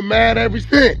 He been mad ever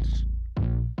since.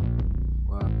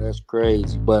 Wow, that's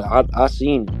crazy. But I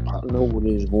seen it. I know what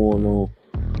is going on.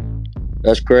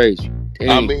 That's crazy. Dang.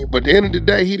 I mean, but at the end of the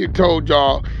day, he done told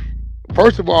y'all,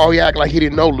 first of all, he acted like he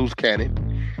didn't know Loose Cannon.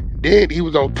 Then he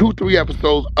was on 2-3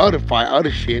 episodes of the fight,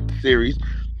 other shit series.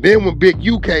 Then when Big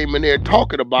U came in there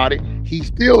talking about it, he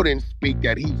still didn't speak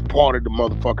that he's part of the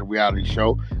motherfucking reality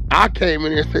show. I came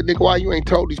in there and said, nigga, why you ain't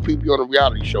told these people you're on a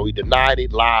reality show? He denied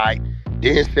it, lied,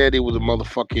 then said it was a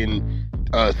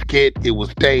motherfucking skit, it was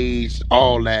staged,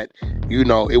 all that. You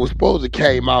know, it was supposed to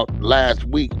came out last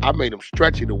week. I made him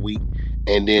stretch it a week,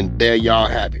 and then there y'all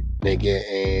have it, nigga.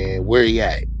 And where he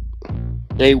at?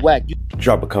 Hey, Wack.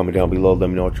 Drop a comment down below. Let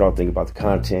me know what y'all think about the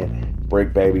content.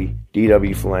 Bricc Baby,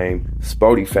 DW Flame,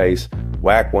 Spoety Face,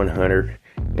 Wack 100,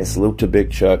 and salute to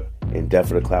Big Chuck and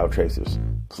Death of the Cloud Chasers.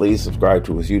 Please subscribe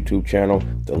to his YouTube channel.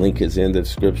 The link is in the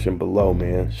description below,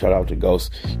 man. Shout out to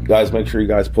Ghost. You guys make sure you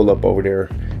guys pull up over there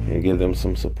and give them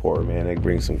some support, man. They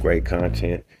bring some great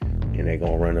content and they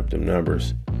gonna run up them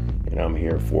numbers. And I'm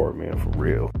here for it, man, for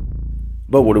real.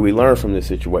 But what do we learn from this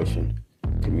situation?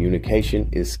 Communication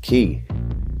is key.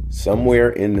 Somewhere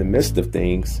in the midst of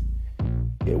things,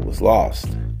 it was lost.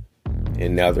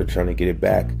 And now they're trying to get it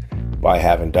back by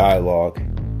having dialogue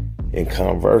and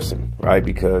conversing, right?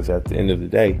 Because at the end of the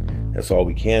day, that's all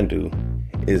we can do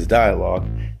is dialogue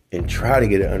and try to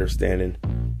get an understanding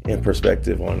and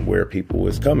perspective on where people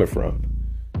is coming from.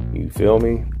 You feel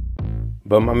me?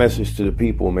 But my message to the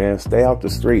people, man, stay out the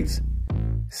streets.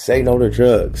 Say no to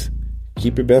drugs.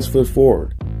 Keep your best foot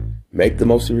forward. Make the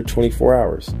most of your 24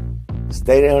 hours.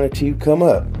 Stay down until you come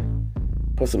up.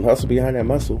 Put some hustle behind that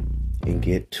muscle and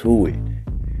get to it.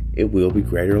 It will be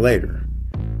greater later.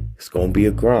 It's going to be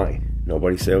a grind.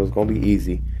 Nobody said it was going to be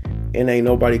easy. And ain't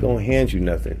nobody going to hand you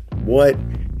nothing. What?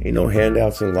 Ain't no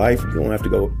handouts in life. You don't have to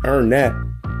go earn that.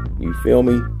 You feel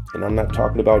me? And I'm not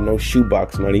talking about no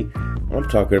shoebox money. I'm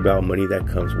talking about money that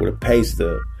comes with a pay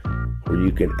stub where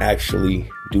you can actually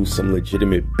do some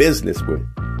legitimate business with,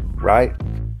 right?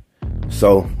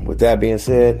 So with that being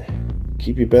said,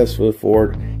 keep your best foot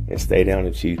forward and stay down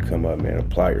until you come up, man.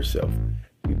 Apply yourself.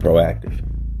 Be proactive.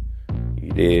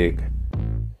 You dig?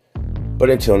 But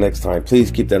until next time,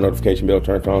 please keep that notification bell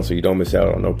turned on so you don't miss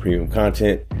out on no premium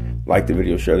content. Like the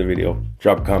video, share the video,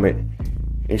 drop a comment.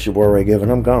 It's your boy Ray Given.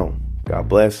 I'm gone. God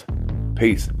bless.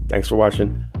 Peace. Thanks for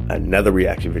watching another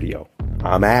reaction video.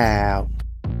 I'm out.